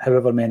last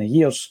however many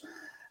years,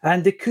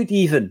 and they could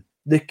even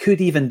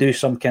do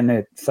some kind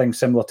of thing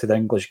similar to the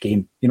English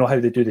game. You know how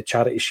they do the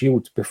Charity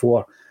Shield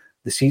before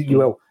the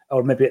season,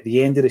 or maybe at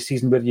the end of the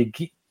season, where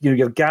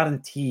you're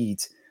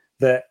guaranteed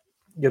that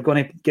you're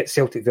going to get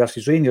Celtic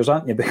versus Rangers,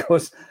 aren't you?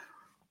 Because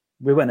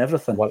we win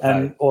everything,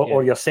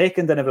 or you're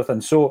second in everything.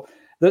 So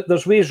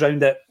there's ways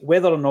around it.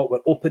 Whether or not we're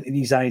open to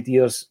these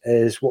ideas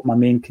is what my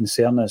main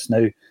concern is.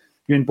 Now,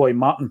 Ewan Boy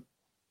Martin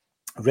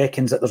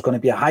reckons that there's going to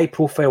be a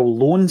high-profile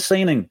loan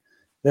signing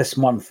this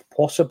month,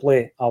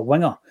 possibly a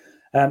winger.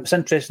 It's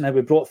interesting how we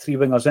brought 3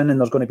 wingers in, and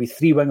there's going to be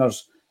 3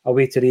 wingers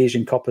away to the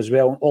Asian Cup as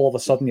well. And all of a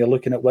sudden, you're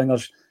looking at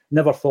wingers.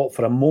 Never thought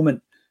for a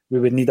moment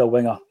we would need a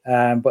winger.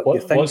 But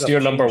what's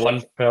your number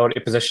 1 priority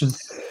position?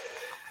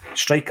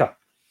 Striker.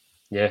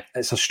 Yeah.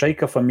 It's a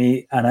striker for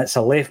me, and it's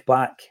a left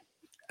back.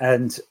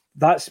 And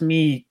that's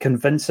me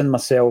convincing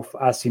myself,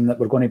 Acsom, that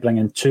we're going to bring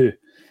in 2.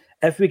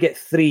 If we get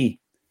 3,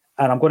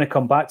 and I'm going to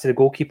come back to the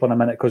goalkeeper in a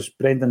minute because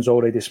Brendan's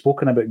already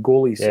spoken about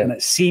goalies, and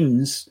it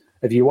seems,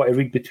 if you want to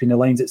read between the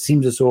lines, it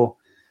seems as though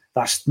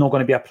that's not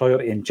going to be a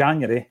priority in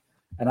January,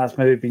 and that's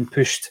maybe been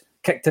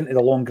kicked into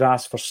the long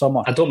grass for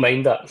summer. I don't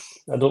mind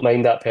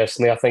that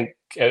personally. I think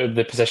out of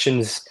the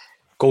positions,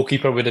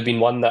 goalkeeper would have been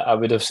one that I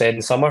would have said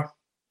in summer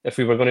if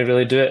we were going to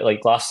really do it,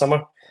 like last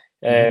summer.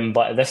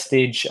 But at this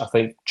stage, I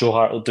think Joe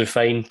Hart will do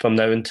fine from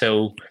now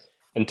until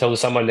the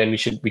summer, and then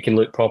we can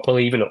look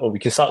properly. We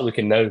can start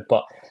looking now,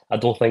 but I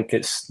don't think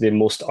it's the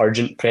most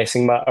urgent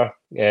pressing matter.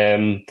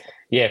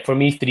 For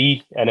me,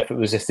 3, and if it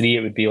was a 3,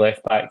 it would be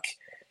left back,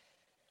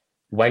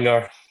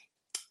 winger,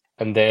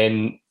 and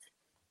then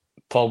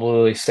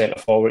probably centre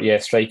forward,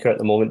 striker at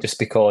the moment, just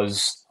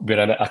because we're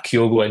in a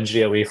Kyogo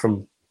injury away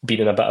from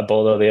being in a bit of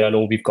bother there. I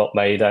know we've got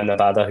Maeda and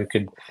Abada who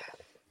could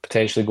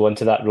potentially go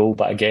into that role,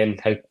 but again,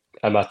 how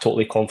am I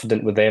totally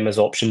confident with them as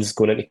options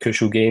going into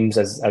crucial games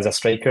as a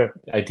striker?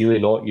 Ideally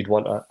not. You'd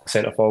want a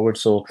centre forward.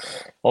 So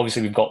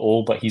obviously we've got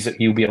O, but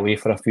he'll be away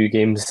for a few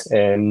games.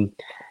 And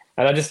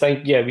I just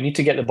think, we need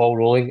to get the ball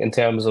rolling in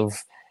terms of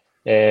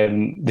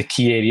the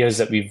key areas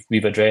that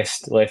we've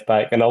addressed left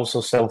back, and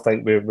also still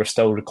think we're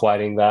still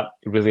requiring that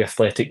really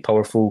athletic,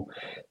 powerful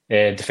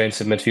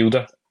defensive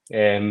midfielder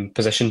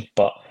position.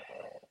 But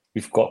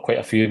we've got quite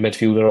a few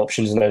midfielder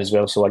options now as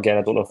well. So again,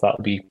 I don't know if that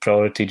will be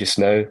priority just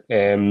now.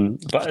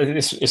 But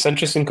it's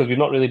interesting because we've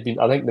not really been.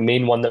 I think the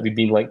main one that we've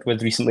been linked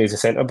with recently is a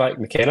centre back,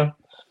 McKenna.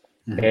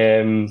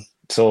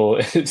 So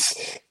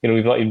it's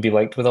we've not even been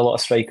linked with a lot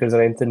of strikers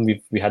or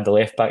anything. We had the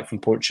left back from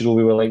Portugal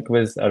we were linked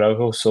with,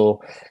 Araujo.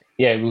 So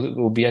it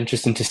will be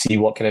interesting to see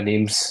what kind of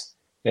names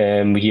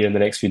we hear in the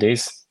next few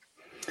days.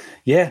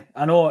 Yeah,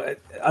 I know.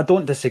 I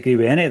don't disagree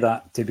with any of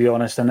that, to be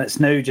honest. And it's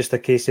now just a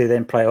case of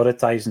them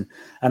prioritising.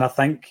 And I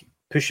think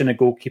pushing a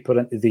goalkeeper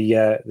into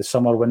the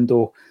summer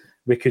window,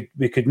 we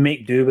could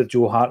make do with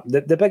Joe Hart.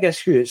 The big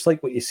issue, it's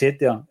like what you said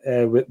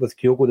there with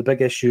Kyogo. The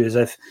big issue is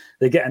if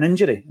they get an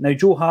injury. Now,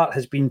 Joe Hart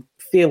has been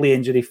fairly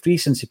injury free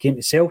since he came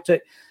to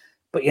Celtic,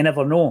 but you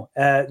never know.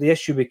 The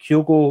issue with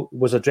Kyogo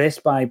was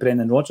addressed by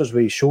Brendan Rodgers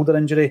with his shoulder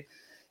injury.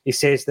 He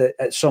says that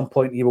at some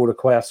point he will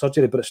require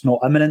surgery, but it's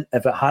not imminent.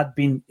 If it had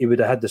been, he would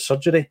have had the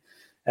surgery.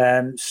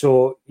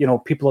 So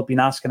people have been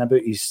asking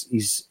about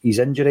his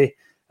injury,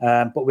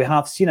 but we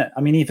have seen it.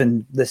 I mean,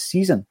 even this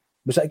season,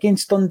 was it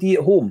against Dundee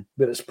at home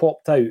where it's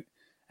popped out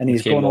and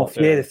he's gone off?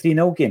 The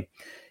 3-0 game.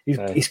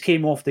 He's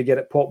came off to get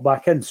it popped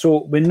back in.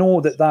 So we know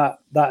that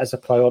is a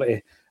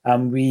priority,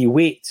 and we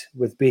wait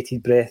with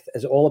bated breath.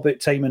 Is it all about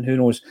timing? Who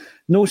knows?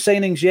 No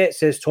signings yet,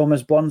 says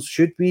Thomas Burns.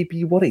 Should we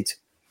be worried?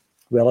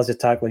 Well, as the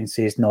tagline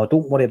says, no,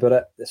 don't worry about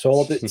it. It's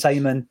all about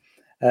timing,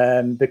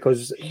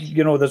 because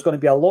there's going to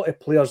be a lot of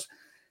players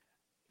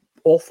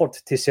offered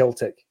to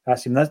Celtic.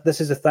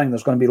 This is the thing.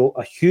 There's going to be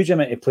a huge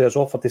amount of players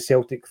offered to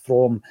Celtic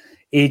from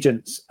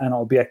agents, and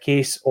it'll be a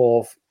case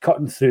of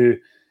cutting through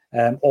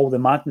all the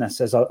madness,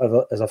 as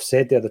I've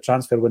said there, the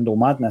transfer window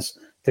madness,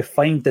 to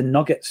find the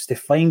nuggets, to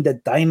find the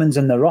diamonds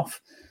in the rough.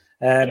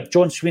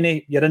 John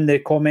Sweeney, you're in the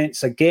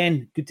comments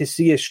again. Good to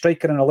see you.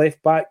 Striker and a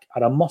left back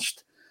are a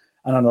must,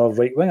 and another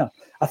right winger.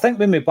 I think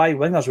when we buy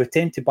wingers, we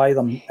tend to buy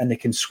them and they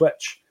can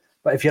switch.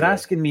 But if you're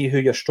asking me who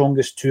your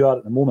strongest two are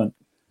at the moment,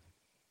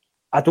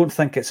 I don't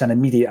think it's an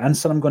immediate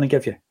answer I'm going to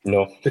give you.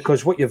 No.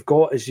 Because what you've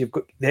got is you've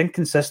got the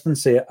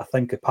inconsistency, I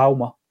think, of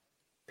Palmer.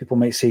 People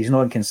might say he's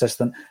not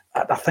inconsistent.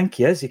 I think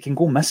he is. He can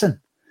go missing.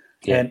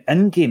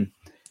 In game,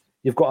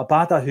 you've got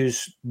Abada,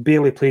 who's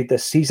barely played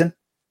this season.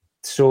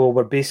 So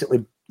we're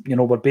basically,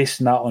 we're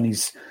basing that on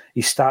his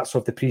stats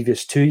of the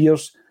previous 2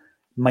 years.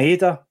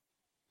 Maeda,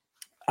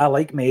 I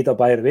like Maeda,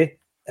 by the way,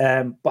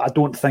 but I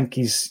don't think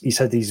he's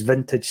had his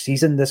vintage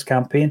season this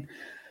campaign.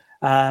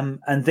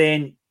 And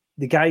then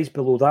the guys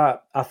below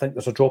that, I think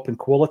there's a drop in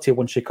quality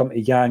once you come to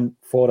Yang,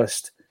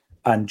 Forrest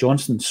and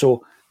Johnson.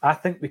 So I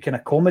think we can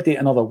accommodate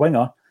another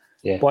winger,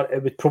 but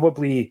it would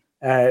probably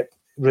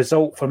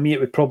result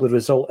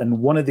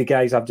in one of the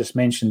guys I've just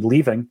mentioned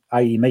leaving,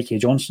 i.e. Mikey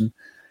Johnson,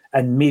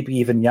 and maybe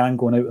even Yang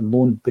going out on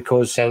loan,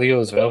 because Tellio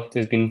as well.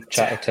 There's been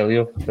chat of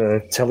Tellio.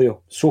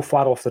 Tellio, so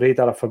far off the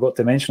radar, I forgot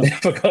to mention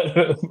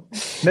him.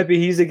 Maybe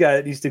he's the guy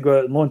that needs to go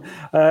out on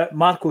loan.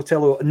 Marco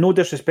Tellio, no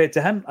disrespect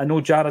to him. I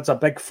know Jared's a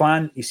big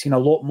fan. He's seen a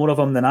lot more of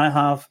him than I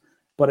have,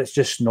 but it's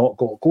just not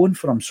got going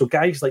for him. So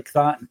guys like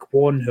that and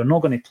Kwon, who are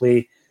not going to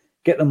play,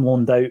 get them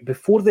loaned out.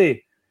 Before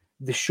the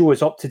show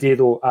is up today,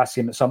 though,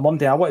 Acsom, it's a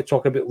Monday. I want to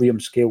talk about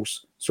Liam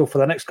Scales. So for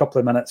the next couple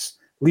of minutes,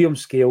 Liam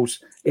Scales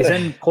is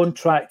in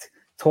contract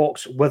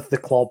talks with the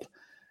club.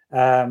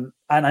 And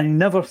I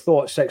never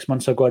thought 6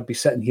 months ago I'd be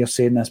sitting here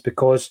saying this,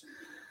 because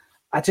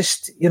I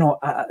just,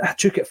 I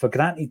took it for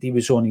granted he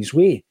was on his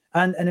way.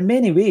 And in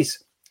many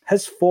ways,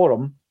 his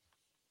form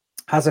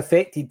has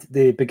affected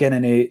the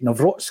beginning of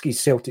Nawrocki's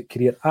Celtic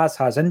career, as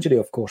has injury,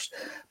 of course.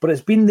 But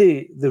it's been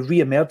the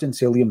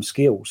re-emergence of Liam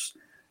Scales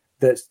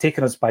that's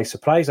taken us by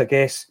surprise, I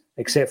guess,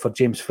 except for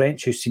James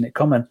French, who's seen it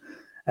coming,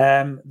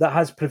 that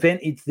has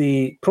prevented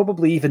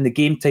probably even the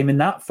game time in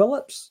Nat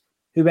Phillips,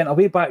 who went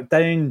away back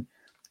down,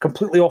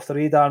 completely off the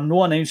radar,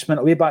 no announcement,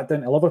 away back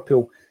down to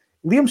Liverpool.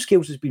 Liam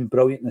Scales has been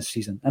brilliant this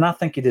season, and I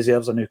think he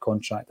deserves a new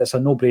contract. It's a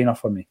no-brainer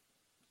for me.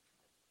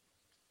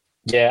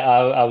 Yeah,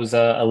 I was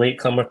a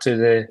latecomer to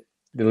the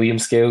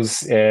Liam Scales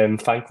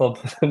fan club.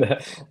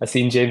 I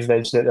seen James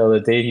mention it the other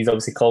day. He's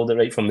obviously called it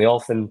right from the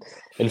off, and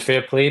in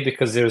fair play,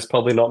 because there's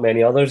probably not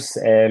many others.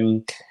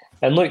 And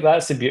look,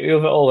 that's the beauty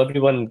of it all.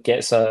 Everyone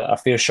gets a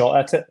fair shot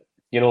at it.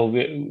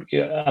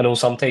 I know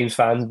sometimes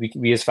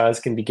we as fans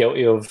can be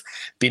guilty of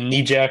being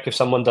knee-jerk if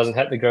someone doesn't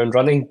hit the ground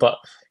running, but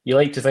you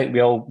like to think we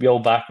all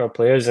back our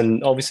players,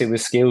 and obviously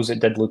with Scales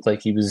it did look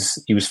like he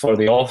was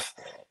further off.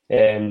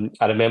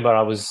 I remember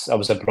I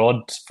was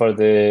abroad for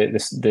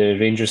the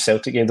Rangers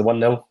Celtic game, the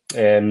 1-0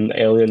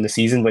 earlier in the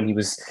season, when he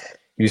was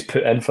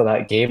put in for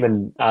that game,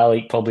 and I,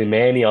 like probably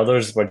many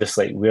others, were just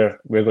like, we're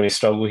going to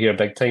struggle here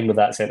big time with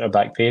that centre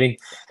back pairing.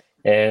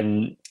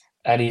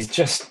 And he's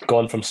just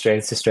gone from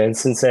strength to strength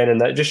since then,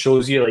 and that just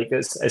shows you, like,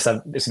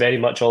 it's very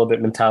much all about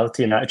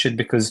mentality and attitude,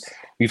 because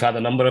we've had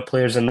a number of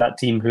players in that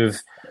team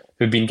who've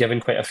been given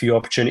quite a few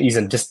opportunities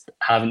and just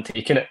haven't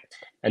taken it.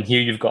 And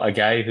here you've got a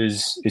guy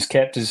who's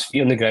kept his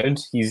feet on the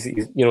ground. He's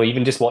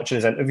even just watching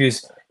his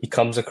interviews, he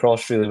comes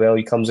across really well.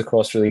 He comes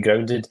across really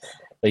grounded,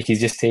 like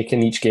he's just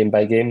taking each game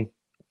by game.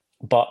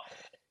 But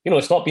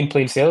it's not been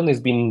plain sailing.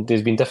 There's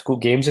been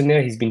difficult games in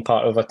there. He's been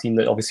part of a team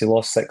that obviously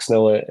lost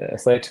 6-0 at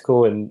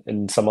Atletico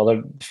and some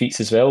other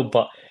defeats as well.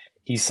 But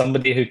he's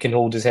somebody who can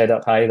hold his head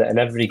up high, that in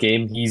every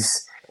game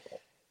he's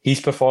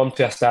performed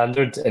to a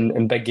standard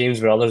in big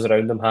games where others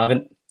around him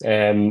haven't.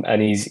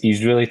 And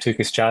he's really took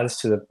his chance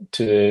to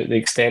the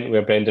extent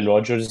where Brendan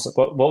Rodgers,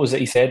 what was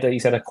it he said? He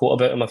said a quote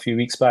about him a few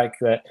weeks back,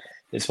 that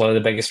it's one of the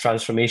biggest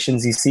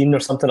transformations he's seen, or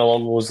something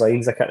along those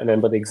lines. I can't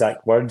remember the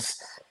exact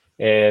words.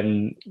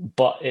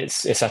 But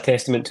it's a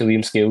testament to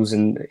Liam Scales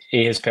and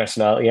his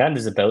personality and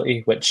his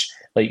ability, which,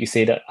 like you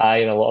say, that I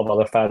and a lot of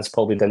other fans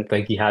probably didn't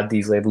think he had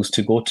these levels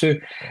to go to.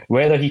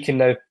 Whether he can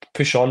now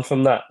push on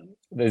from that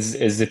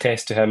is the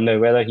test to him now,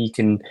 whether he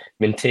can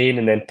maintain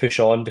and then push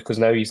on, because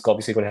now he's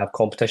obviously going to have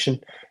competition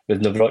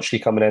with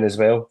Navrachny coming in as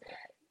well.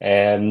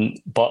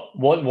 But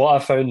what I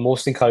found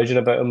most encouraging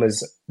about him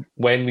is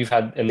when we've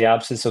had, in the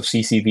absence of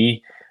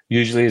CCV,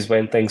 usually is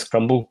when things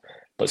crumble.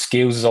 But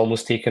Scales has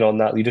almost taken on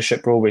that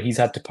leadership role where he's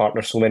had to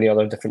partner so many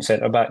other different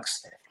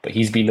centre-backs, but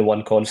he's been the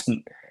one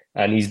constant,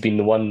 and he's been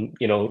the one,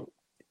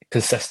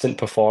 consistent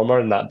performer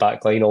in that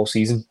back line all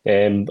season.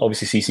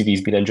 Obviously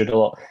CCV's been injured a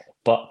lot,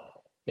 but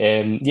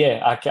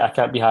I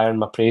can't be higher in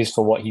my praise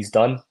for what he's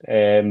done.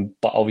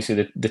 But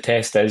obviously the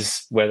test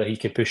is whether he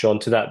can push on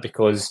to that,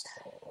 because,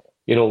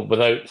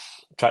 without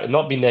trying to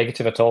not be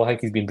negative at all, I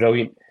think he's been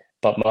brilliant.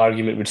 But my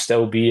argument would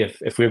still be,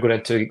 if we're going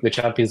into the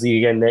Champions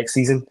League again next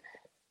season,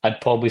 I'd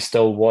probably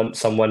still want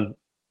someone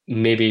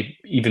maybe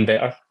even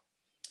better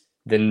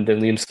than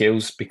Liam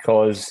Scales,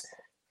 because,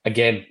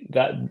 again,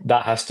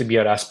 that has to be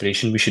our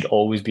aspiration. We should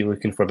always be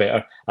looking for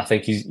better. I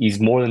think he's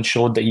more than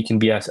showed that he can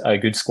be a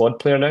good squad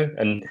player now,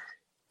 and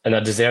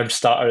a deserved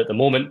starter at the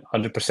moment,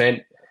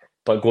 100%.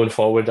 But going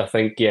forward, I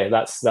think,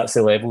 that's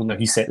the level. Now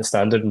he's set the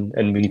standard, and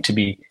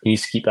he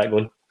needs to keep that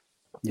going.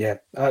 Yeah,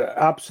 I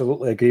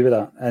absolutely agree with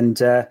that.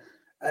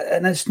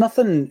 And it's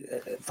nothing,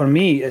 for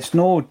me, it's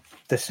no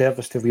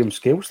disservice to Liam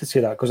Scales to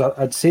say that, because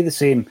I'd say the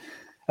same.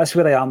 That's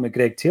where I am with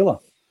Greg Taylor.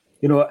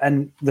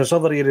 And there's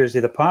other areas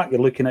of the park you're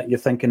looking at, you're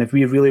thinking, if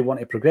we really want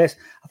to progress.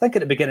 I think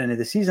at the beginning of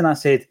the season I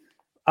said,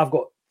 I've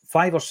got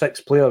 5 or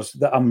 6 players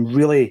that I'm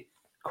really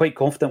quite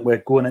confident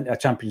with going into a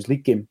Champions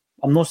League game.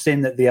 I'm not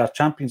saying that they are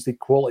Champions League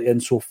quality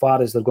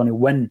insofar as they're going to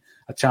win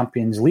a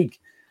Champions League.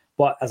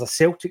 But as a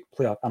Celtic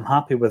player, I'm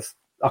happy with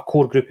a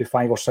core group of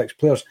 5 or 6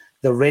 players.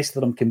 The rest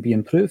of them can be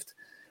improved.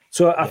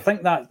 So I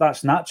think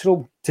that's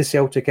natural to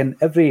Celtic. In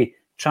every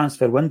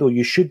transfer window,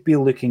 you should be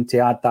looking to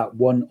add that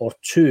 1 or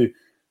 2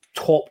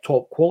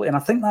 top quality. And I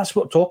think that's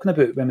what we're talking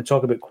about when we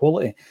talk about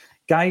quality.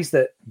 Guys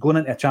that going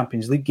into a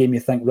Champions League game, you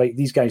think, right,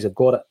 these guys have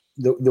got it.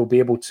 They'll be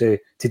able to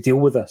deal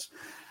with this.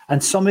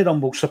 And some of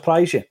them will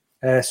surprise you.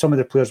 Some of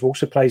the players will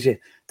surprise you.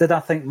 Did I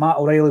think Matt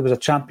O'Reilly was a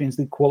Champions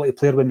League quality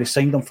player when we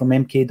signed him from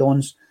MK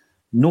Dons?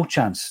 No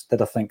chance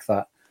did I think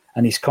that.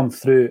 And he's come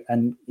through,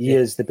 and he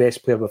is the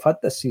best player we've had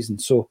this season.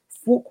 So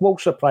folk will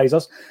surprise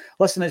us.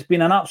 Listen, it's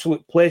been an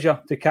absolute pleasure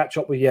to catch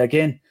up with you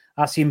again,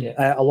 Acsom,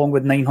 along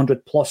with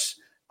 900 plus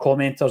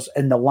commenters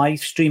in the live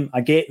stream.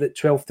 I get that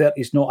 12:30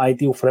 is not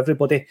ideal for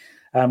everybody.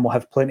 We'll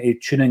have plenty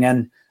tuning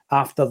in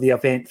after the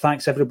event.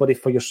 Thanks everybody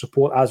for your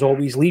support. As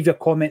always, leave your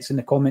comments in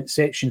the comment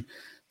section.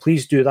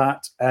 Please do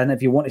that. And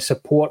if you want to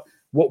support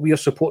what we are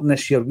supporting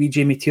this year, we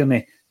Jamie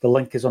Tierney, the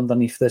link is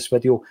underneath this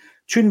video.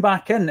 Tune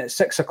back in at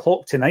 6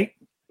 o'clock tonight,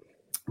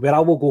 where I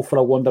will go for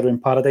a wander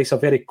around paradise, a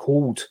very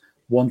cold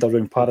wander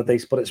around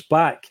paradise, but it's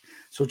back.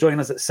 So join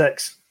us at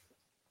 6.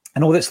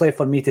 And all that's left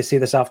for me to say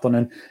this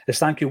afternoon is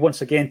thank you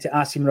once again to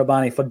Acsom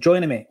Rabbani for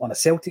joining me on A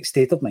Celtic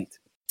State of Mind.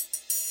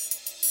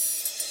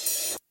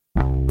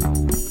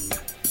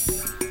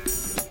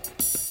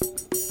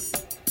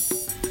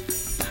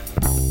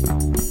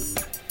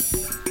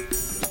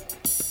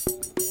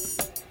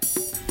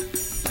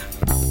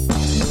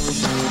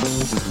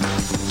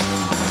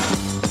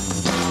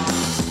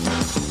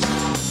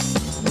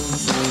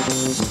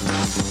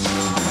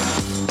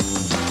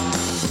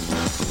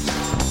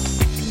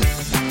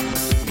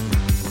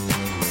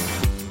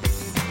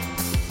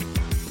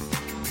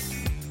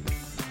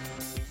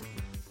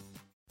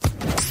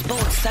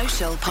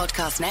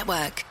 Podcast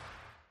Network.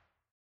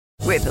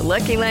 With the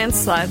Lucky Land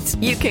Slots,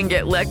 you can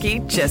get lucky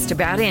just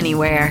about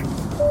anywhere.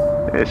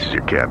 This is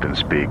your captain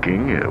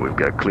speaking. We've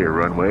got clear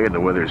runway and the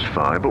weather's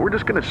fine, but we're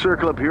just going to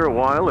circle up here a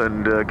while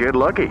and get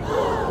lucky.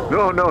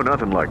 No,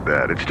 nothing like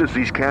that. It's just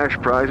these cash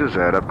prizes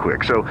add up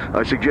quick. So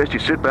I suggest you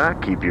sit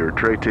back, keep your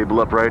tray table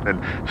upright,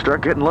 and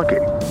start getting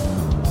lucky.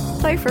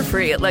 Play for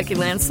free at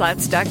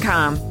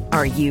LuckyLandSlots.com.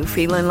 Are you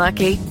feeling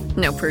lucky?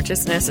 No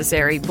purchase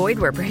necessary. Void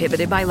where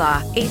prohibited by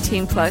law.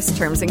 18+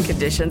 terms and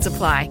conditions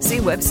apply. See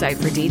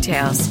website for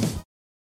details.